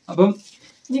 അപ്പം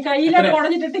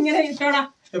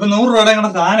ഇപ്പൊ 100 രൂപയുടെ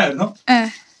ഞങ്ങളുടെ സാധനമായിരുന്നു.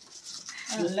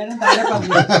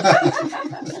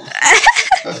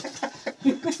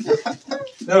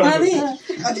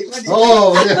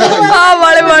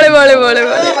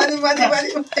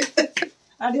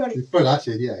 ഇപ്പോഴാണ്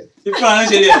ശരിയായി.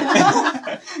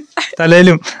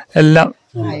 തലയിലും എല്ലാം.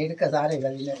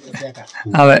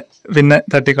 അതെ, പിന്നെ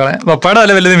തട്ടിക്കളയാം. പപ്പാടെ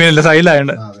തല വലുത് മീനില്ല,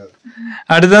 സൈഡിലായുണ്ട്.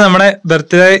 അടുത്ത നമ്മുടെ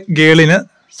ബർത്ത്ഡേ ഗേളിന്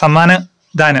സമ്മാന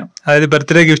ദാനം, അതായത്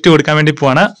ബർത്ത്ഡേ ഗിഫ്റ്റ് കൊടുക്കാൻ വേണ്ടി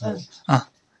പോവാണ്.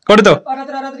 കൊടുത്തോ?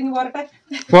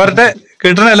 പോരട്ടെ,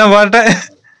 കിട്ടണെല്ലാം പോരട്ടെ.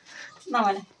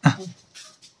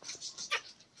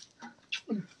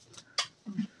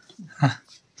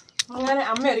 അങ്ങനെ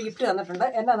അമ്മ ഒരു ഗിഫ്റ്റ് തന്നിട്ടുണ്ട്.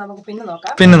 എന്നാ നമുക്ക് പിന്നെ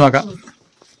നോക്കാം.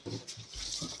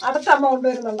 അടുത്ത അമ്മ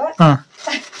കൊണ്ടുവരുന്നുണ്ട്.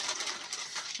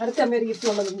 അടുത്ത അമ്മ ഒരു ഗിഫ്റ്റ്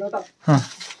കൊണ്ടുവരുന്നുണ്ട് കേട്ടോ.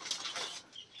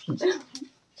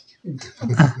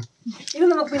 ഇത്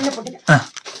നമുക്ക് പിന്നെ പൊട്ടിക്കാം.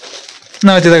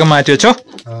 ഇതൊക്കെ മാറ്റി വെച്ചോ.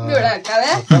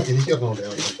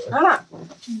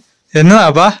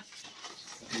 എന്നതാപ്പാ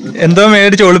എന്തോ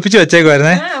മേടിച്ച് ഒളിപ്പിച്ച്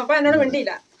വെച്ചേക്കുവായിരുന്നേ.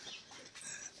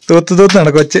 തൂത്ത്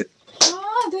നടക്കും വെച്ച്.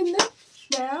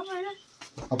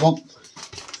 അപ്പം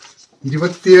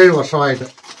 27 വർഷമായിട്ട്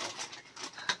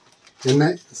എന്നെ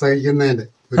സഹിക്കുന്നതിന്റെ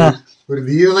ഒരു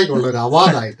ധീരതയ്ക്കുള്ള ഒരു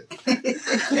അവാർഡായിട്ട്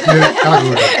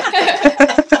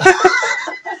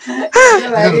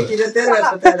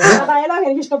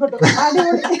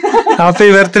ഹാപ്പി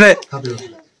ബർത്ത്ഡേ.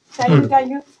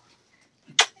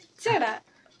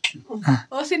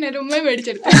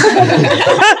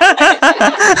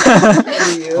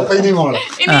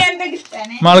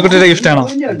 മാളക്കുട്ടിയുടെ ഗിഫ്റ്റ് ആണോ?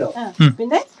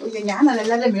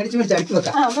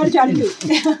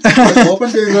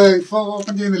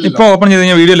 ഇപ്പൊ ഓപ്പൺ ചെയ്ത്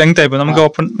കഴിഞ്ഞാൽ വീഡിയോ ലെങ്ത് ആയിപ്പോ, നമുക്ക്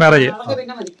ഓപ്പൺ വേറെ ചെയ്യാം.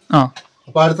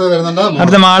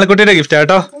 അടുത്ത മാളക്കുട്ടിയുടെ ഗിഫ്റ്റ്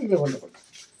ആട്ടോ.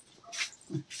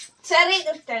 ചെറിയ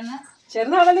ഗിഫ്റ്റ് ആണ്.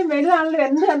 ചെറുതാണെങ്കിലും വലുതാണെങ്കിലും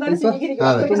എന്ത് കണ്ടാലും സ്വീകരിക്കും.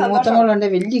 മൂത്തമോളുണ്ട്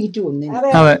വലിയ കിറ്റ് കൊന്നു.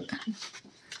 അതെ,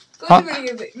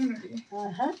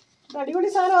 അടിപൊളി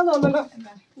സാധനം തോന്നല്ലോ.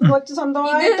 കൊച്ചു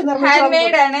സ്വന്തമായിട്ട്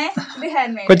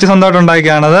കൊച്ചു സ്വന്തമായിട്ട്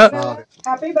ഉണ്ടാക്കിയാണത്.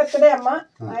 ഹാപ്പി ബർത്ത്ഡേ അമ്മ,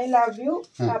 I love you,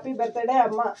 happy birthday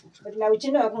അമ്മ. ലവ്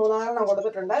ചിഹ്നം 3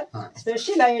 കൊടുത്തിട്ടുണ്ട്.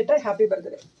 സ്പെഷ്യൽ ആയിട്ട് happy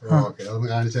birthday.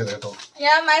 You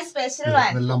are my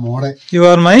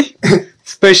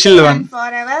special one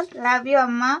for ever, love you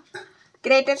അമ്മ,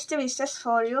 greatest wishes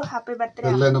for you, happy birthday.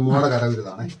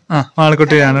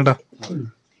 ആൾക്കുട്ടിയാണ് കേട്ടോ.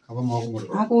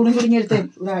 ആ കൂടും കുടിഞ്ഞെടുത്ത്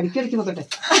ഇവിടെ അടിക്കടിക്ക് വെക്കട്ടെ.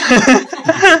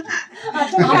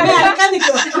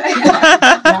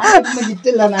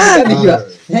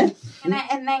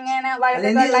 എന്നെ ഇങ്ങനെ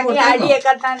വഴക്കുണ്ടാക്കി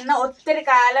അടിയൊക്കെ തന്ന് ഒത്തിരി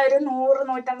കാലം, ഒരു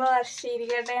 100-150 വർഷം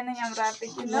ഇരിക്കട്ടെ എന്ന് ഞാൻ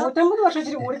പ്രാർത്ഥിക്കുന്നു. 150 വർഷം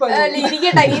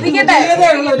ഇരിക്കട്ടെ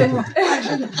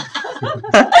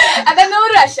അതെ,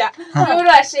 100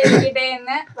 വർഷം ഇരിക്കട്ടെ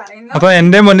എന്ന് പറയുന്നു. അപ്പൊ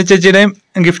എന്റെ പൊന്നിച്ചേച്ചിയുടെയും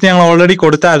ഗിഫ്റ്റ് ഞങ്ങൾ ഓൾറെഡി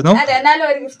കൊടുത്തായിരുന്നു. എന്നാലും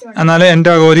ഒരു ഗിഫ്റ്റ്, എന്നാലും എന്റെ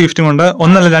ഒരു ഗിഫ്റ്റും കൊണ്ട്,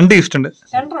 ഒന്നല്ല 2 ഗിഫ്റ്റ് ഉണ്ട്.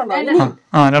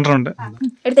 2 ഉണ്ട്.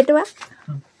 എടുത്തിട്ട് വാ.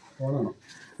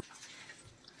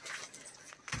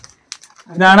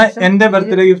 ഇതാണ് എന്റെ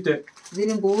ബർത്ത്ഡേ ഗിഫ്റ്റ്.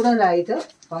 ഇതിനും കൂടുതലായിട്ട്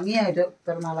ഭംഗിയായിട്ട്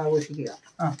പിറന്നാൾ ആഘോഷിക്കുക.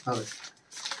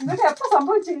 എപ്പോ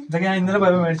സംഭവിച്ചു? ഇതൊക്കെ ഞാൻ ഇന്നലെ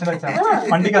പോയപ്പോ മേടിച്ചിട്ട് വെച്ചാ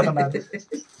വണ്ടിക്കകത്തുണ്ടായിരുന്നു.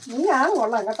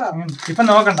 കൊള്ളാം കേട്ടോ. ഇപ്പൊ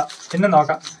നോക്കണ്ട, പിന്നെ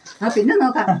നോക്കാം. പിന്നെ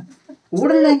നോക്കാം.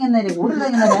 കൂടുതലെങ്ങനെ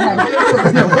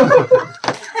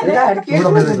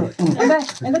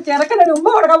എന്റെ ചെറുക്കനൊരു ഉമ്മ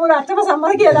കൊടുക്കാൻ പോലും അച്ഛനെ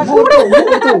സമ്മതിക്കില്ല.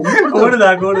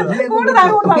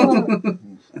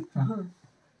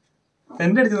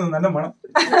 എന്റെ അടിച്ചു നല്ല വേണം.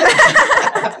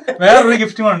 വേറൊരു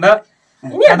ഗിഫ്റ്റും ഉണ്ട്.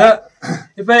 അത്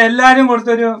ഇപ്പൊ എല്ലാരും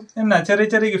കൊടുത്തൊരു ചെറിയ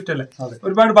ചെറിയ ഗിഫ്റ്റ് അല്ലേ,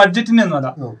 ഒരുപാട് ബഡ്ജറ്റിന്റെ ഒന്നും അല്ല.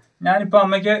 ഞാനിപ്പോ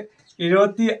അമ്മയ്ക്ക്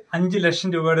 75 ലക്ഷം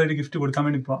രൂപയുടെ ഒരു ഗിഫ്റ്റ് കൊടുക്കാൻ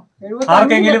വേണ്ടി പോവാ.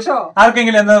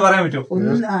 ആർക്കെങ്കിലും എന്താ പറയാൻ പറ്റുമോ?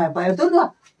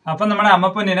 അപ്പൊ നമ്മുടെ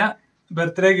അമ്മപ്പൊന്നിന്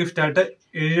ബർത്ത്ഡേ ഗിഫ്റ്റ് ആയിട്ട്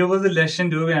 70 ലക്ഷം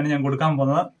രൂപയാണ് ഞാൻ കൊടുക്കാൻ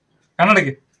പോകുന്നത്.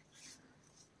 കണ്ണടയ്ക്ക്,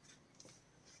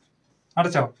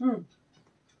 അടച്ചോ,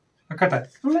 വെക്കട്ടെ,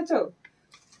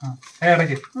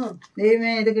 ഇടയ്ക്ക്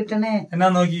ഇത് കിട്ടണേ. എന്നാ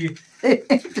നോക്കി,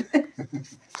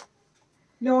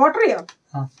 ലോട്ടറിയോ?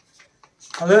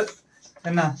 അത്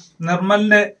എന്നാ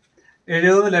നിർമ്മലിന്റെ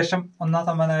 70 ലക്ഷം ഒന്നാം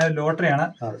സമ്മാനമായ ലോട്ടറിയാണ്.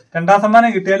 2ാം സമ്മാനം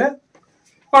കിട്ടിയാല്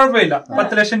കുഴപ്പമില്ല,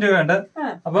 10 ലക്ഷം രൂപയുണ്ട്.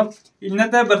 അപ്പം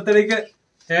ഇന്നത്തെ ബർത്ത്ഡേക്ക്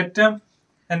ഏറ്റവും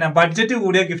ബഡ്ജറ്റ്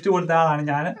കൂടിയ ഗിഫ്റ്റ് കൊടുത്ത ആളാണ്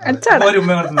ഞാൻ. ഒരു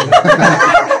ഉമ്മ കൊടുത്തത്.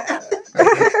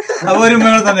 അപ്പൊ ഒരു ഉമ്മ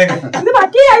കൊടുത്തേക്ക്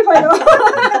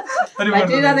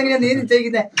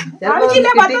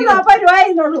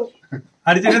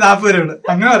അടിച്ചിട്ട് 40 രൂപ ഉണ്ട്.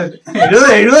 അങ്ങനെ പറയില്ല,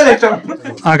 70 ലക്ഷം.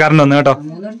 കറണ്ട് വന്നു കേട്ടോ.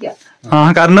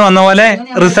 കറണ്ട് വന്ന പോലെ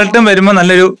റിസൾട്ടും വരുമ്പോ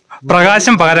നല്ലൊരു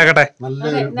പ്രകാശം പകരാക്കട്ടെ.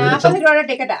 40 രൂപയുടെ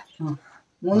ടിക്കറ്റാ.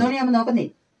 3 മണിയാകുമ്പോ നോക്കുന്നേ.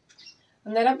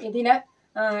 അന്നേരം ഇതിന്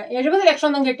 70 ലക്ഷം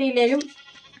ഒന്നും കിട്ടിയില്ലേലും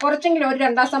കുറച്ചെങ്കിലും ഒരു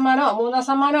 2ാം സമ്മാനോ 3ാം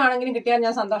സമ്മാനോ ആണെങ്കിലും കിട്ടിയാൽ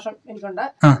ഞാൻ സന്തോഷം എനിക്കുണ്ട്.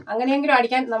 അങ്ങനെയെങ്കിലും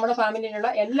അടിക്കാൻ നമ്മുടെ ഫാമിലിയിലുള്ള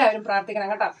എല്ലാവരും പ്രാർത്ഥിക്കണം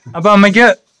കേട്ടോ. അപ്പൊ അമ്മയ്ക്ക്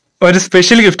ഒരു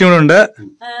സ്പെഷ്യൽ ഗിഫ്റ്റ് കൂടെ ഉണ്ട്.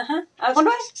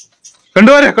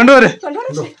 കൊണ്ടുപോരെ.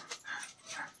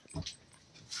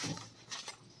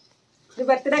 ഇത്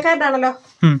ബർത്ത്ഡേ കാർഡാണല്ലോ.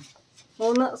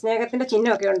 3 സ്നേഹത്തിന്റെ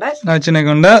ചിഹ്നമൊക്കെ ഉണ്ട്.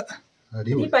 ചിഹ്നമൊക്കെ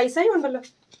ഈ പൈസയും ഉണ്ടല്ലോ.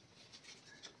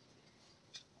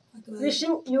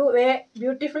 Wishing you A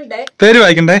beautiful day. പേര്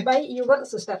വായിക്കണ്ടേ? By your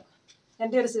sister.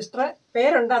 എന്റെ ഒരു സിസ്റ്റർ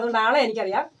പേരുണ്ട്, അതുകൊണ്ട് ആളെ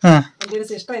എനിക്കറിയാം. എന്റെ ഒരു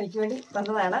സിസ്റ്റർ എനിക്ക് വേണ്ടി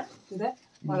തന്നതാണ് ഇത്.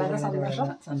 വളരെ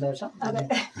സന്തോഷം. അതെ,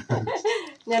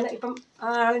 ഞാൻ ഇപ്പം ആ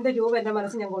ആളിന്റെ രൂപ എന്റെ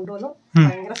മനസ്സിൽ ഞാൻ കൊണ്ടുവന്നു.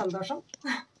 ഭയങ്കര സന്തോഷം.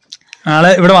 ആള്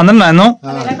ഇവിടെ വന്നിട്ടുണ്ടായിരുന്നു.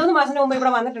 2-3 മാസത്തിന് മുമ്പ്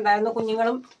ഇവിടെ വന്നിട്ടുണ്ടായിരുന്നു.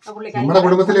 കുഞ്ഞുങ്ങളും നമ്മുടെ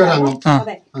കുടുംബത്തിലെ ഒരു അംഗം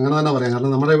അങ്ങനെ തന്നെ പറയാം.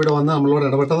 കാരണം നമ്മുടെ ഇവിടെ വന്ന് നമ്മളോട്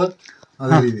ഇടപെട്ടത്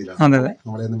അതേ രീതിയിലാണ്.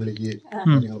 നമ്മളെ ഒന്ന് വിളിക്കുകയും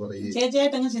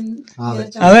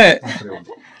അതെ,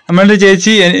 നമ്മളുടെ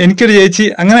ചേച്ചി, എനിക്കൊരു ചേച്ചി,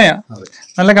 അങ്ങനെയാ,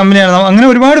 നല്ല കമ്പനിയാണ്. അങ്ങനെ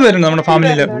ഒരുപാട് പേരുണ്ട് നമ്മുടെ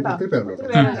ഫാമിലിയില്.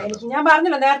 ഞാൻ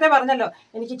പറഞ്ഞല്ലോ, നേരത്തെ പറഞ്ഞല്ലോ,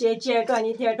 എനിക്ക് ചേച്ചിയായിട്ടും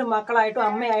അനിയത്തിയായിട്ടും മക്കളായിട്ടും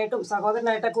അമ്മയായിട്ടും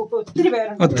സഹോദരനായിട്ടൊക്കെ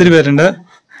ഒത്തിരി പേരുണ്ട്.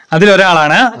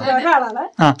 അതിലൊരാളാണ്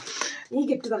ഈ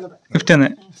ഗിഫ്റ്റ് തന്നത്. ഗിഫ്റ്റ് തന്നെ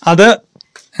അത്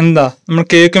എന്താ, നമ്മൾ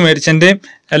കേക്ക് മേടിച്ചതിന്റെയും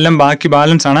എല്ലാം ബാക്കി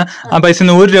ബാലൻസ് ആണ്. ആ പൈസ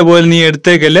 100 രൂപ പോലും നീ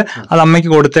എടുത്തേക്കല്, അത് അമ്മയ്ക്ക്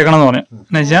കൊടുത്തേക്കണം എന്ന് പറഞ്ഞു.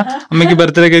 എന്ന് വെച്ചാൽ അമ്മയ്ക്ക്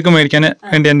ബർത്ത്ഡേ കേക്ക് മേടിക്കാൻ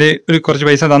വേണ്ടി എന്റെ ഒരു കുറച്ച്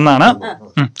പൈസ തന്നാണ്.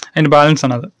 അതിന്റെ ബാലൻസ്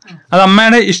ആണ്. അത്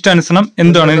അമ്മയുടെ ഇഷ്ടാനുസരണം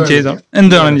എന്ത് വേണമെങ്കിലും ചെയ്യാം.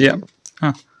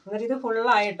 ഇത്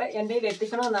ഫുള്ളായിട്ട് എന്റെ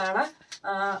എത്തിക്കണമെന്നാണ്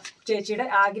ചേച്ചിയുടെ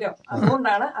ആഗ്രഹം.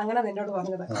 അതുകൊണ്ടാണ് അങ്ങനെ നിന്നോട്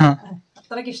പറഞ്ഞത്.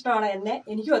 അത്രയ്ക്ക് ഇഷ്ടമാണ് എന്നെ,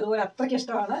 എനിക്കും അതുപോലെ അത്രയ്ക്ക്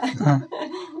ഇഷ്ടമാണ്.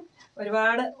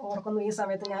 ഒരുപാട് ഓർക്കുന്നു ഈ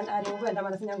സമയത്ത്. ഞാൻ ആ രൂപ എന്റെ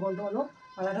മനസ്സിൽ ഞാൻ കൊണ്ടുവന്നു.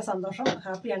 വളരെ സന്തോഷം,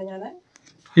 ഹാപ്പിയാണ് ഞാൻ.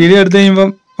 വീഡിയോ എടുത്ത് കഴിയുമ്പോ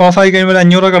ഓഫായി കഴിയുമ്പോൾ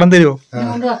 500 രൂപ കടം തരുമോ?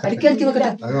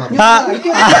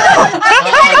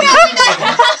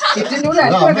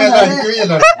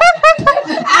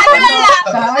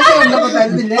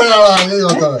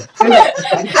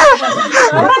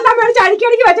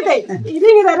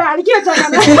 അടുക്കി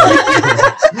വെച്ചേക്കാം.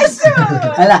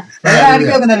 അല്ല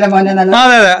അടുക്കി വെക്കുന്നല്ലേ മോനെ നല്ല.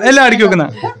 അതെ അതെ എല്ലാം അടുക്കി വെക്കുന്ന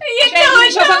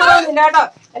കേട്ടോ.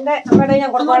 എന്റെ അമ്മയുടെ ഞാൻ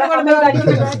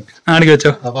അടുക്കി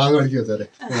വെച്ചോ. അപ്പൊ അത് അടുക്കി വെച്ചാലേ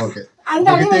ഓക്കെ.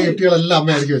 കുട്ടികളെല്ലാം അമ്മ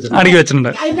അടുക്കി വെച്ചു. അടുക്കി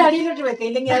വെച്ചിട്ടുണ്ട്. അതിന്റെ അടിയിലോട്ട് വെക്കാം,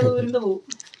 ഇല്ലെങ്കിൽ അത് ഉരുണ്ട് പോകും.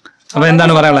 അപ്പൊ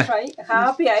എന്താണ് പറയാനുള്ളത്?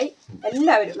 ഹാപ്പിയായി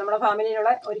എല്ലാവരും നമ്മുടെ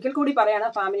ഫാമിലിയിലുള്ള, ഒരിക്കൽ കൂടി പറയാണ്,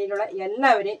 ഫാമിലിയിലുള്ള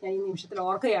എല്ലാവരെയും ഞാൻ ഈ നിമിഷത്തിൽ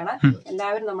ഓർക്കുകയാണ്.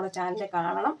 എല്ലാവരും നമ്മുടെ ചാനൽ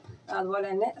കാണണം, അതുപോലെ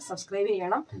തന്നെ സബ്സ്ക്രൈബ്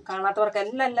ചെയ്യണം. കാണാത്തവർക്ക്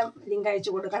എല്ലാം ലിങ്ക്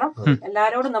അയച്ചു കൊടുക്കണം.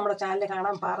 എല്ലാവരോടും നമ്മുടെ ചാനൽ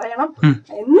കാണാൻ പറയണം.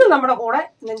 എന്നും നമ്മുടെ കൂടെ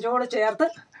നെഞ്ചോട് ചേർത്ത്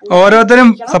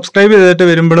ഓരോരുത്തരും സബ്സ്ക്രൈബ് ചെയ്തിട്ട്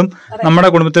വരുമ്പോഴും നമ്മുടെ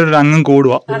കുടുംബത്തിൽ ഒരു അംഗം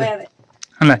കൂടുക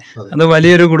അല്ലേ? അത്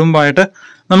വലിയൊരു കുടുംബമായിട്ട്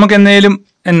നമുക്ക് എന്തെങ്കിലും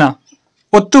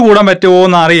ഒത്തുകൂടാൻ പറ്റുമോ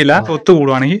എന്ന് അറിയില്ല.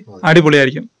 ഒത്തുകൂടുവാണെങ്കിൽ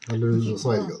അടിപൊളിയായിരിക്കും.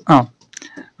 ആ,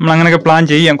 നമ്മൾ അങ്ങനെയൊക്കെ പ്ലാൻ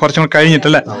ചെയ്യാം കുറച്ചും കൂടെ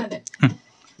കഴിഞ്ഞിട്ടല്ലേ.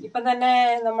 ഇപ്പം തന്നെ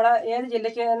നമ്മുടെ ഏത്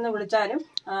ജില്ലയ്ക്ക് എന്ന് വിളിച്ചാലും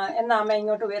എന്നാ അമ്മ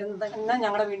ഇങ്ങോട്ട് വരുന്നത്, എന്നാ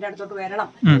ഞങ്ങളുടെ വീടിന്റെ അടുത്തോട്ട് വരണം,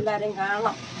 എല്ലാരെയും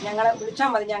കാണണം, ഞങ്ങളെ വിളിച്ചാൽ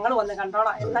മതി, ഞങ്ങൾ വന്ന്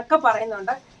കണ്ടോളാം എന്നൊക്കെ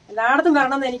പറയുന്നുണ്ട്. എല്ലായിടത്തും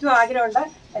വരണമെന്ന് എനിക്കും ആഗ്രഹമുണ്ട്,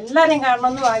 എല്ലാരെയും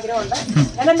കാണണമെന്നും ആഗ്രഹമുണ്ട്.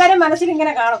 ഞാൻ എല്ലാവരും മനസ്സിൽ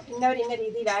ഇങ്ങനെ കാണും, ഇന്നവർ ഇന്ന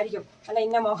രീതിയിലായിരിക്കും, അല്ല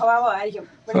ഇന്ന മുഖഭാവം ആയിരിക്കും.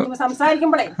 വിളിക്കുമ്പോൾ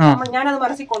സംസാരിക്കുമ്പോഴേ ഞാനത്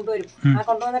മനസ്സിൽ കൊണ്ടുവരും. ആ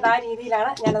കൊണ്ടുവന്നിട്ട് ആ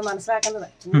രീതിയിലാണ് ഞാനത് മനസ്സിലാക്കുന്നത്.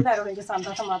 എല്ലാവരോടും എനിക്ക്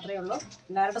സന്തോഷം മാത്രമേ ഉള്ളൂ,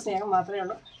 എല്ലാവരുടെ സ്നേഹം മാത്രമേ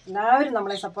ഉള്ളൂ. എല്ലാവരും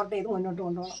നമ്മളെ സപ്പോർട്ട് ചെയ്ത് മുന്നോട്ട്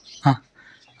കൊണ്ടുപോകണം.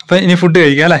 അപ്പൊ ഇനി ഫുഡ്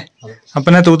കഴിക്കാം അല്ലേ?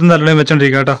 അപ്പനെ തൂത്തും തരളയും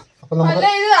വെച്ചോണ്ടിരിക്കാം കേട്ടോ.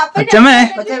 അച്ഛമ്മേ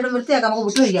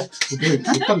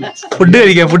ഫുഡ്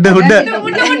കഴിക്കാം. ഫുഡ്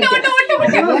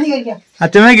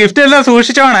അച്ഛമ്മ ഗിഫ്റ്റ് എല്ലാം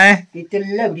സൂക്ഷിച്ചോണേ,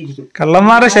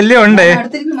 കള്ളന്മാരുടെ ശല്യം ഉണ്ടേ.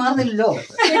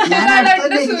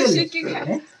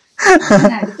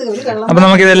 അപ്പൊ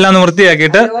നമുക്ക് ഇതെല്ലാം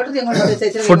വൃത്തിയാക്കിയിട്ട്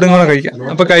ഫുഡും കൂടെ കഴിക്കാം.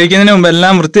 അപ്പൊ കഴിക്കുന്നതിന് മുമ്പ്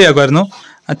എല്ലാം വൃത്തിയാക്കുമായിരുന്നു.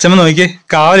 അച്ഛമ്മ നോക്കി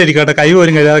കാവലിരിക്കട്ടെ, കൈ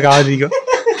പോലും കഴിയാതെ കാവലിരിക്കും.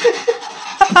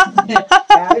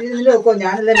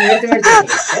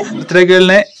 ബർത്ത്ഡേ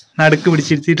ഗേളിനെ നടുക്ക്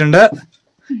പിടിച്ചിരുത്തിയിട്ടുണ്ട്.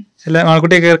 എല്ലാം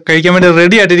ആൾക്കുട്ടിയൊക്കെ കഴിക്കാൻ വേണ്ടി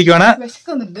റെഡി ആയിട്ടിരിക്കുവാണ്.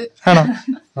 ആണോ?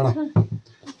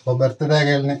 ബർത്ത്ഡേ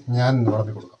ഗേളിന് ഞാൻ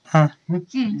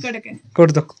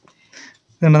കൊടുത്തു.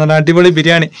 നല്ല അടിപൊളി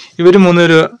ബിരിയാണി. ഇവര് 3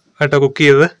 പേര് കേട്ടോ കുക്ക്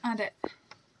ചെയ്തത്.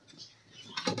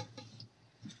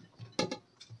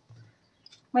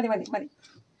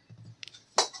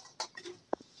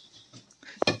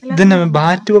 ഇതന്നെ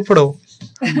ബാറ്റ് പപ്പടോ?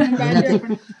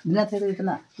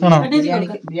 ബിരിയാണി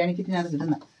കിറ്റിനകത്ത്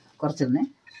കിട്ടുന്ന കുറച്ചിരുന്നേ.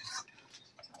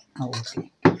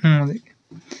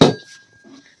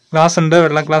 ഗ്ലാസ് ഉണ്ട്,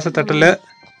 വെള്ള ഗ്ലാസ് തട്ടല്.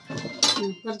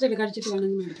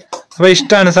 അപ്പൊ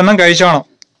ഇഷ്ടാനുസരണം കഴിച്ചോണം.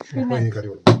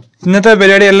 ഇന്നത്തെ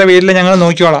പരിപാടി എല്ലാം വീട്ടില് ഞങ്ങൾ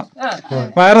നോക്കിക്കോളാം.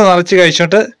 വയറ് നിറച്ച്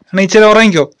കഴിച്ചോട്ട് ഇച്ചിരി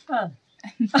ഉറങ്ങിക്കോ.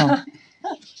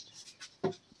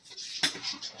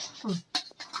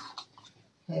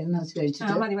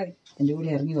 എന്റെ കൂടെ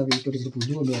ഇറങ്ങി വീട്ടിൽ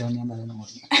പുല്ല് കൊണ്ടുവരാൻ ഞാൻ പറയുന്ന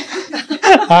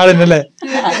ആളിന്നല്ലേ?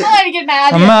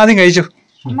 അമ്മ ആദ്യം കഴിച്ചു,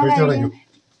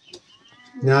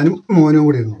 ഞാനും മോനും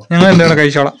കൂടി ഞങ്ങൾ എന്റെ കൂടെ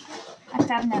കഴിച്ചോളാം.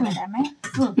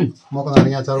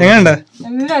 എങ്ങനെയുണ്ട്?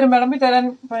 എല്ലാരും വിളമ്പി തരാൻ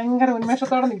ഭയങ്കര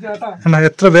ഉന്മേഷത്തോടെ നിൽക്കും കേട്ടോ.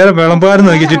 എത്ര പേരെ വിളമ്പുകാരും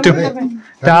നോക്കി ചുറ്റും.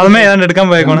 രാമ ഏതാണ്ട് എടുക്കാൻ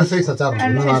പോയേക്കോണം.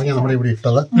 നമ്മുടെ ഇവിടെ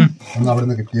ഇട്ടത്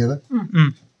അവിടുന്ന് കിട്ടിയത്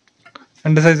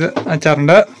 2 സൈസ്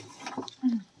അച്ചാറുണ്ട്.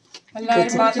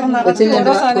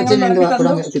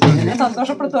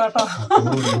 സന്തോഷപ്പെടുത്തും കേട്ടോ.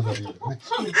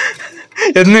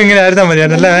 എന്നും ഇങ്ങനെ ആയിരുന്നാ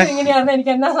മതിയാണല്ലേ? ഇങ്ങനെയായിരുന്നു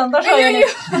എനിക്ക് എന്നാ സന്തോഷമായി.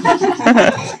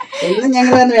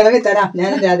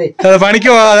 പണിക്ക്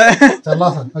പോകാതെ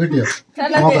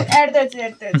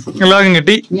എല്ലാവർക്കും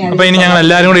കിട്ടി. അപ്പൊ ഇനി ഞങ്ങൾ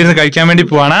എല്ലാരും കൂടെ ഇരുന്ന് കഴിക്കാൻ വേണ്ടി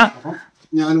പോവാണ്.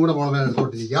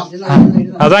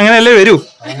 അതങ്ങനെയല്ലേ വരൂ.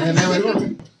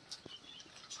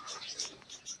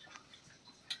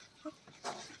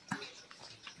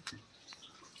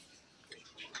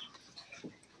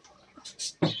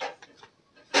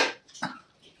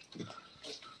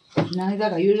 ഞാനിതാ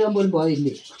കൈ കഴുകാൻ പോലും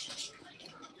പോയില്ലേ.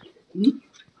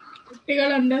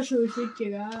 കുട്ടികളുണ്ട്,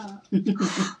 സൂക്ഷിക്കുക.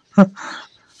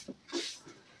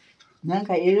 ഞാൻ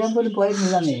കൈ കഴുകാൻ പോലും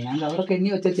പോയിരുന്നതാന്നേ. ഞാൻ കവറൊക്കെ എണ്ണി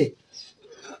വെച്ചേ.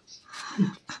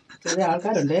 ചെറിയ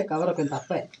ആൾക്കാരുണ്ടേ കവറൊക്കെ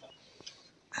തപ്പേ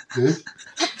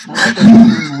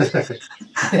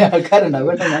ആൾക്കാരുണ്ടാവും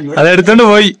കേട്ടോ. ഞാൻ അതെടുത്തോണ്ട്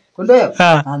പോയി കൊണ്ടുപോയോ?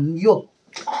 അയ്യോ,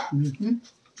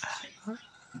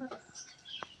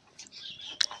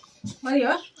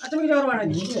 മതിയോ? അച്ഛൻ ചോറ് വേണോ?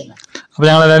 അപ്പൊ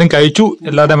ഞങ്ങൾ എല്ലാരും കഴിച്ചു.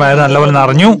 എല്ലാവരുടെയും വയറ് നല്ലപോലെ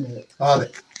നിറഞ്ഞു.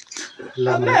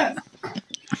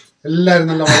 എല്ലാരും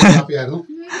നല്ല ഹാപ്പിയായിരുന്നു.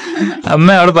 അമ്മ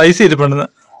അവിടെ പൈസ ഇരിപ്പുണ്ടെന്ന്.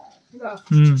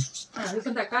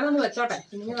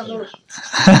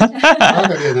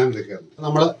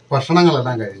 നമ്മള്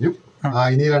ഭക്ഷണങ്ങളെല്ലാം കഴിഞ്ഞു.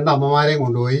 ഇനി 2 അമ്മമാരെയും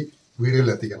കൊണ്ടുപോയി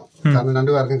വീടുകളിൽ എത്തിക്കണം. കാരണം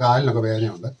 2 പേർക്കും കാലിനൊക്കെ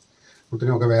വേദനയുണ്ട്,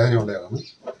 കുട്ടിനൊക്കെ വേദനയുള്ളതാണ്.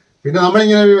 പിന്നെ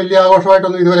നമ്മളിങ്ങനെ വലിയ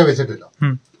ആഘോഷമായിട്ടൊന്നും ഇതുവരെ വെച്ചിട്ടില്ല.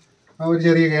 ഒരു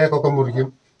ചെറിയ കേക്കൊക്കെ മുറിക്കും.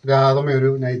 രാധമ്മ ഒരു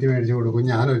നൈറ്റ് മേടിച്ചു കൊടുക്കും,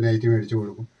 ഞാനൊരു നൈറ്റ് മേടിച്ചു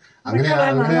കൊടുക്കും.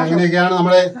 അങ്ങനെയൊക്കെയാണ്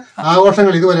നമ്മുടെ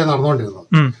ആഘോഷങ്ങൾ ഇതുവരെ നടന്നുകൊണ്ടിരുന്നത്.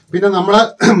 പിന്നെ നമ്മള്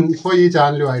ഇപ്പൊ ഈ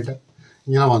ചാനലുമായിട്ട്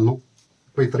ഇങ്ങനെ വന്നു.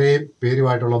 ഇപ്പൊ ഇത്രയും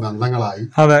പേരുമായിട്ടുള്ള ബന്ധങ്ങളായി.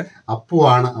 അപ്പു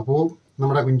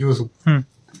നമ്മുടെ കുഞ്ചൂസും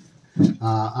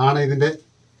ആണ് ഇതിന്റെ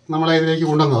നമ്മളെ ഇതിലേക്ക്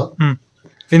കൊണ്ടുവന്നത്.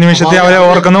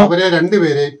 അവരെ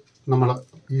രണ്ടുപേരെയും നമ്മൾ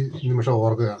ഈ നിമിഷം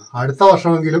ഓർക്കുകയാണ്. അടുത്ത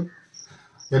വർഷമെങ്കിലും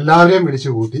എല്ലാവരെയും വിളിച്ചു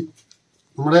കൂട്ടി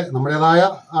നമ്മുടേതായ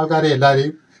ആൾക്കാരെ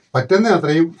എല്ലാവരെയും പറ്റുന്ന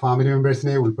അത്രയും ഫാമിലി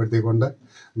മെമ്പേഴ്സിനെയും ഉൾപ്പെടുത്തിക്കൊണ്ട്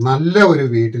നല്ല ഒരു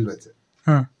വീട്ടിൽ വെച്ച്,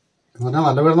 എന്ന് പറഞ്ഞാൽ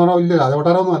നല്ല വീടെന്ന് പറഞ്ഞാൽ വലിയ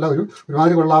രാജകൊട്ടാരമൊന്നും അല്ല,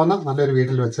 ഒരുമാതിരി കൊള്ളാവുന്ന നല്ലൊരു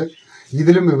വീട്ടിൽ വെച്ച്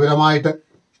ഇതിലും വിപുലമായിട്ട്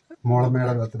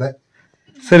മോളമ്മയുടെ ബർത്ത്ഡേ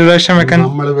സെലിബ്രേഷൻ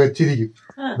നമ്മൾ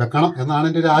വെക്കണം എന്നാണ്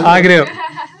എന്റെ ഒരു ആഗ്രഹം.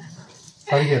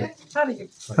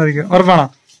 ഉറപ്പാണോ?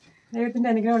 ദൈവത്തിന്റെ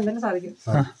അനുഗ്രഹം ഉണ്ടെങ്കിൽ സാധിക്കും.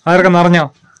 വയറൊക്കെ നിറഞ്ഞോ?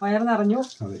 വയറ് നിറഞ്ഞു.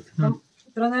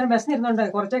 ഇത്ര നേരം ബസ്സിനിരുന്നുണ്ട്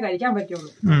കുറച്ചേ കഴിക്കാൻ പറ്റുള്ളൂ.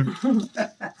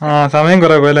 സമയം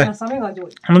കുറെ പോയല്ലേ? സമയം കുറച്ച്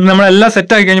പോയി. നമ്മളെല്ലാം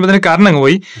സെറ്റ് ആക്കി കഴിഞ്ഞപ്പോ കറണ്ട് അങ്ങ്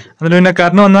പോയി. അതിന് പിന്നെ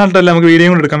കറണ്ട് വന്നാലല്ലേ നമുക്ക് വീഡിയോ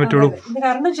കൂടെ എടുക്കാൻ പറ്റുള്ളൂ. ഇത്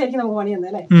കറണ്ട് ശരിക്കും നമുക്ക് പണി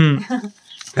തന്നല്ലേ?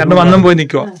 കറണ്ട് വന്നും പോയി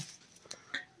നിൽക്കുവോ?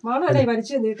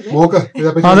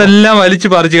 അതെല്ലാം വലിച്ചു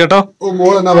പറിച്ചു കേട്ടോ.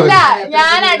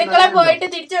 ഞാൻ അടുക്കള പോയിട്ട്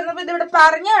തിരിച്ചു വന്നപ്പോ ഇതിവിടെ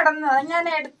പറഞ്ഞു കിടന്നത് ഞാൻ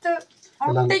എടുത്ത്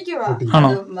ഒട്ടിക്കുവാ.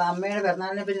 അമ്മയുടെ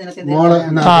പിറന്നാളിനെ പറ്റി നിനക്ക്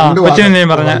കൊച്ചിനെ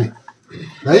പറഞ്ഞ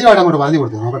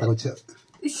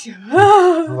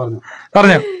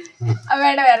പറഞ്ഞോ.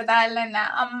 അമ്മയുടെ പിറന്നാളിൽ തന്നെ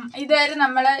ഇതുവരെ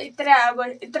നമ്മള്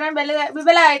ഇത്രയും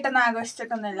വിപുലമായിട്ടൊന്നും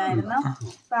ആഘോഷിച്ചിട്ടൊന്നുമില്ലായിരുന്നു.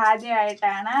 അപ്പൊ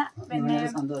ആദ്യമായിട്ടാണ്. പിന്നെ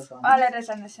വളരെ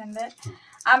സന്തോഷമുണ്ട്.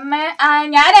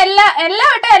 ഞാൻ എല്ലാ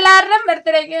വട്ടം എല്ലാവരുടെയും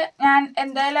ബർത്ത്ഡേക്ക് ഞാൻ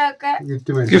എന്തായാലും ഒക്കെ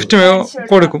ഗിഫ്റ്റ്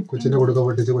കൊടുക്കും,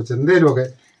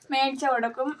 മേടിച്ചു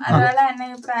കൊടുക്കും. അതുപോലെ തന്നെ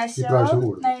ഇപ്രാവശ്യം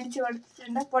മേടിച്ചു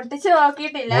കൊടുത്തിട്ടുണ്ട്. പൊട്ടിച്ചു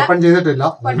നോക്കിയിട്ടില്ല, പൊട്ടിച്ചു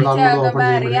നോക്കുമ്പോ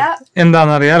അറിയാം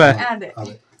എന്താന്നറിയാം. അതെ.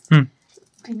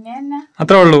 പിന്നെ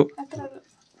അത്രേ ഉള്ളൂ.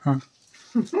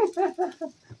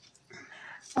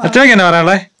 അച്ഛനൊക്കെ എന്നാ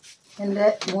പറയാനുള്ളേ? എന്റെ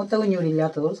മൂത്ത കുഞ്ഞൂടി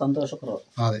ഇല്ലാത്തത് സന്തോഷക്കുറവ്.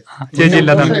 ചേച്ചി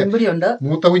ഇല്ലാത്തതുണ്ട്.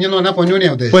 മൂത്ത കുഞ്ഞെന്ന് പറഞ്ഞാൽ പൊന്നുവിനെ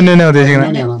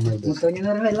ഉദ്ദേശിക്കുന്നത്. മൂത്ത കുഞ്ഞെന്ന്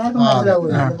പറയുമ്പോൾ എല്ലാവർക്കും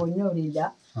മനസ്സിലാവൂല. പൊന്നുകൂടിയില്ല,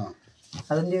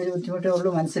 അതിന്റെ ഒരു ബുദ്ധിമുട്ടേ ഉള്ളൂ.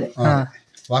 മനസ്സിലായി.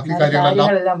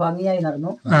 കാര്യങ്ങളെല്ലാം ഭംഗിയായി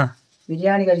നടന്നു.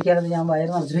 ബിരിയാണി കഴിക്കാനത് ഞാൻ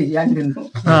വയറ് നിറച്ച് ബിരിയാണി തിന്നു.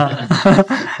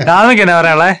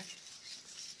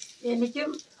 എനിക്കും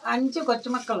 5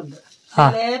 കൊച്ചുമക്കളുണ്ട്.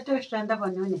 ഏറ്റവും ഇഷ്ടം എന്റെ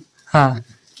പൊന്നുവിനെ.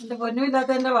 എന്റെ പൊന്നു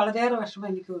ഇല്ലാത്തതിന്റെ വളരെയേറെ വിഷമം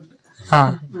എനിക്കുണ്ട്.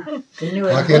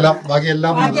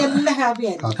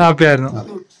 ഹാപ്പിയായിരുന്നു.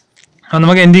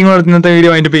 നമുക്ക് എൻഡിങ് ഇന്നത്തെ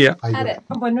വീഡിയോ വൈൻഡപ്പ് ചെയ്യാം.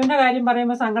 പൊന്നുവിന്റെ കാര്യം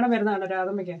പറയുമ്പോ സങ്കടം വരുന്നതാണ്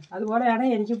രാധമ്മയ്ക്ക്. അതുപോലെയാണ്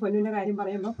എനിക്ക് പൊന്നുവിന്റെ കാര്യം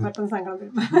പറയുമ്പോ പെട്ടെന്ന് സങ്കടം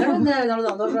വരും.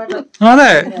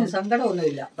 അതെ,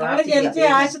 സങ്കടമൊന്നുമില്ല. എനിക്ക്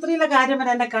ആശുപത്രിയിലെ കാര്യം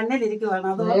വരെ എന്റെ കണ്ണിലിരിക്കുവാണ്.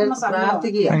 അതുപോലെ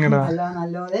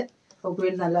നല്ലപോലെ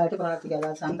നല്ലതായിട്ട് പ്രാർത്ഥിക്കാം.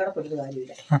 സങ്കടപ്പെട്ടൊരു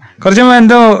കാര്യമില്ല. കുറച്ച്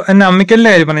എന്തോ എന്നെ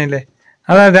അമ്മിക്കലിന്റെ കാര്യം പറഞ്ഞില്ലേ?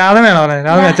 അതാ രാധമയാണോ പറഞ്ഞത്?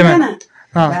 രാധമ അച്ഛമ്മ.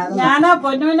 ഞാനാ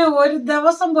പൊന്നുവിനെ ഒരു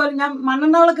ദിവസം പോലും ഞാൻ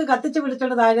മണ്ണെണ്ണവളക്ക് കത്തിച്ച്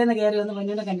പിടിച്ചോണ്ട് താഴേന്ന് കയറി വന്ന്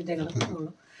പൊന്നുവിനെ കണ്ടിട്ടേ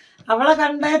കിടക്കുള്ളൂ. അവളെ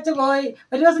കണ്ടേച്ച് പോയി.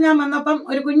 ഒരു ദിവസം ഞാൻ വന്നപ്പം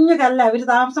ഒരു കുഞ്ഞു കല്ല അവര്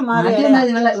താമസം മാറി.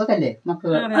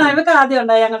 ഇവക്ക് ആദ്യം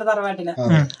ഉണ്ടായി ഞങ്ങളുടെ തറവാട്ടില്.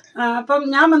 അപ്പം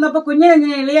ഞാൻ വന്നപ്പോ കുഞ്ഞിനെ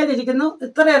ഇങ്ങനെ എളിയാതിരിക്കുന്നു.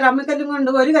 ഇത്ര ഒരു അമ്മിക്കല്ലും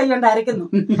കൊണ്ട് ഒരു കൈ കൊണ്ട് അരയ്ക്കുന്നു.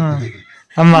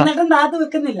 എന്നിട്ടും താത്ത്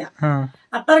വെക്കുന്നില്ല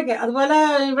അത്രയ്ക്ക്. അതുപോലെ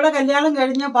ഇവിടെ കല്യാണം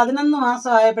കഴിഞ്ഞ 11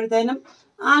 മാസം ആയപ്പോഴത്തേനും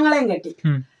ആങ്ങളെയും കെട്ടി.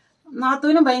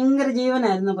 നാത്തൂനും ഭയങ്കര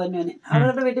ജീവനായിരുന്നു പൊന്നുവിന്.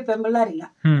 അവരുടെ വീട്ടിൽ പെൺപിള്ളേരില്ല.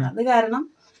 അത് കാരണം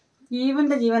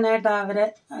ജീവന്റെ ജീവനായിട്ട് അവരെ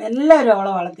എല്ലാവരും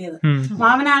അവളെ വളർത്തിയത്.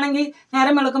 മാമനാണെങ്കിൽ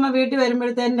നേരം വെളുക്കുമ്പോ വീട്ടിൽ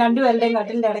വരുമ്പോഴത്തേനും 2 പേരുടെയും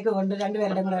കട്ടിലിന്റെ ഇടയ്ക്ക് കൊണ്ട് 2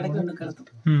 പേരുടെയും കൂടെ ഇടയ്ക്ക് കൊണ്ട് കിടത്തും.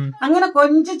 അങ്ങനെ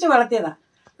കൊഞ്ചിച്ച് വളർത്തിയതാ.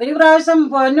 ഒരു പ്രാവശ്യം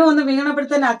പൊന്നു ഒന്ന്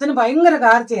വീണപ്പോഴത്തേനും അച്ഛന് ഭയങ്കര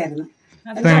കാർച്ചയായിരുന്നു.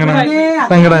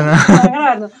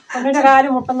 പൊന്നിന്റെ കാല്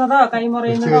മുട്ടുന്നതോ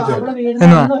കൈമുറിയുന്നതോ അവള്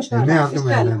വീഴുന്നതോ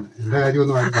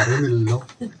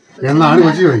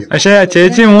പക്ഷെ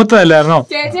ചേച്ചി മൂത്തതല്ലായിരുന്നോ?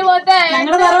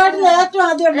 ഞങ്ങളുടെ തറവാട്ടിൽ ഏറ്റവും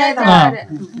ആദ്യം ഉണ്ടായതാണ്.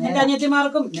 എന്റെ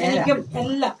അനിയത്തിമാർക്കും എനിക്കും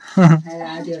എല്ലാം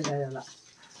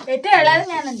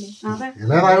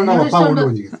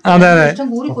അതെ അതെ.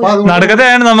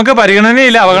 നടക്കത്തെയാണ് നമുക്ക്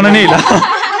പരിഗണനയില്ല, അവഗണനയില്ല.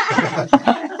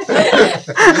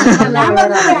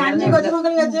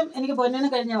 എനിക്ക് പൊന്നിനെ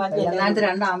കഴിഞ്ഞ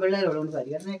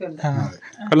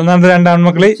കൊല്ലനാഥ് 2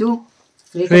 ആൺമക്കളി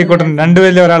ശ്രീകുട്ടൻ 2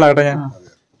 പേരിലെ ഒരാളാകട്ടെ ഞാൻ.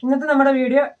 ഇന്നത്തെ നമ്മുടെ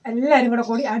വീഡിയോ എല്ലാരും കൂടെ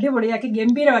കൂടി അടിപൊളിയാക്കി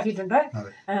ഗംഭീരമാക്കിയിട്ടുണ്ട്.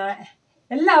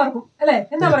 എല്ലാവർക്കും അല്ലെ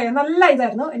എന്താ പറയാ, നല്ല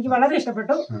ഇതായിരുന്നു. എനിക്ക് വളരെ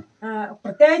ഇഷ്ടപ്പെട്ടു.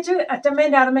 പ്രത്യേകിച്ച്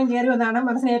അച്ഛമ്മയും രാധമ്മയും കയറി വന്നാണ്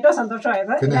മനസ്സിന് ഏറ്റവും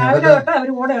സന്തോഷമായത്. രാവിലെ തൊട്ട്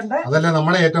അവര് കൂടെ ഉണ്ട്. അതല്ല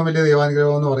നമ്മുടെ ഏറ്റവും വലിയ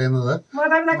ദൈവാനുഗ്രഹം എന്ന് പറയുന്നത്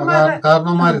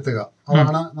കാരണന്മാരെത്തുക.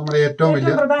 അതാണ് നമ്മുടെ ഏറ്റവും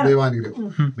വലിയ ദൈവാനുഗ്രഹം.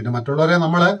 പിന്നെ മറ്റുള്ളവരെ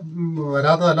നമ്മളെ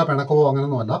വരാത്തതല്ല, പിണക്കവോ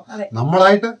അങ്ങനൊന്നുമല്ല,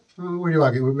 നമ്മളായിട്ട്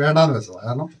ഒഴിവാക്കി വേണ്ടാന്ന് വെച്ചത്.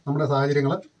 കാരണം നമ്മുടെ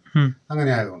സാഹചര്യങ്ങള് അങ്ങനെ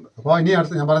ആയതുകൊണ്ട്. അപ്പൊ ഇനി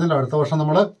ഞാൻ പറഞ്ഞല്ലോ, അടുത്ത വർഷം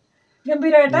നമ്മള്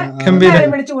ഗംഭീരമായിട്ട്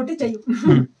വിളിച്ചു കൂട്ടി ചെയ്യും.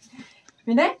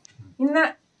 പിന്നെ ഇന്ന്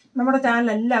നമ്മുടെ ചാനൽ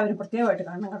എല്ലാവരും പ്രത്യേകമായിട്ട്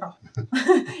കാണണം കേട്ടോ.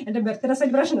 എന്റെ ബർത്ത്ഡേ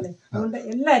സെലിബ്രേഷൻ അല്ലേ, അതുകൊണ്ട്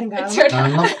എല്ലാരും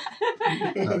കാണണം.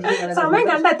 സമയം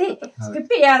കണ്ടെത്തി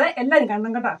സ്കിപ്പ് ചെയ്യാതെ എല്ലാരും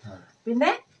കാണണം കേട്ടോ.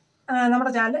 പിന്നെ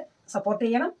നമ്മുടെ ചാനൽ സപ്പോർട്ട്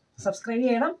ചെയ്യണം, സബ്സ്ക്രൈബ്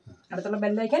ചെയ്യണം, അടുത്തുള്ള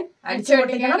ബെല്ലൈക്കൻ അടിച്ചു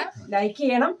പൊട്ടിക്കണം, ലൈക്ക്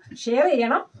ചെയ്യണം, ഷെയർ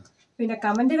ചെയ്യണം, പിന്നെ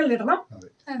കമന്റുകൾ ഇടണം.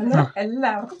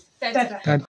 എല്ലാവർക്കും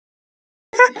ടാറ്റാ.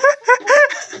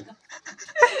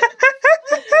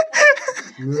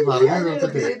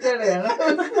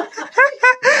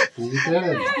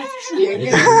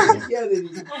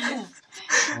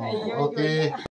 ഓക്കെ.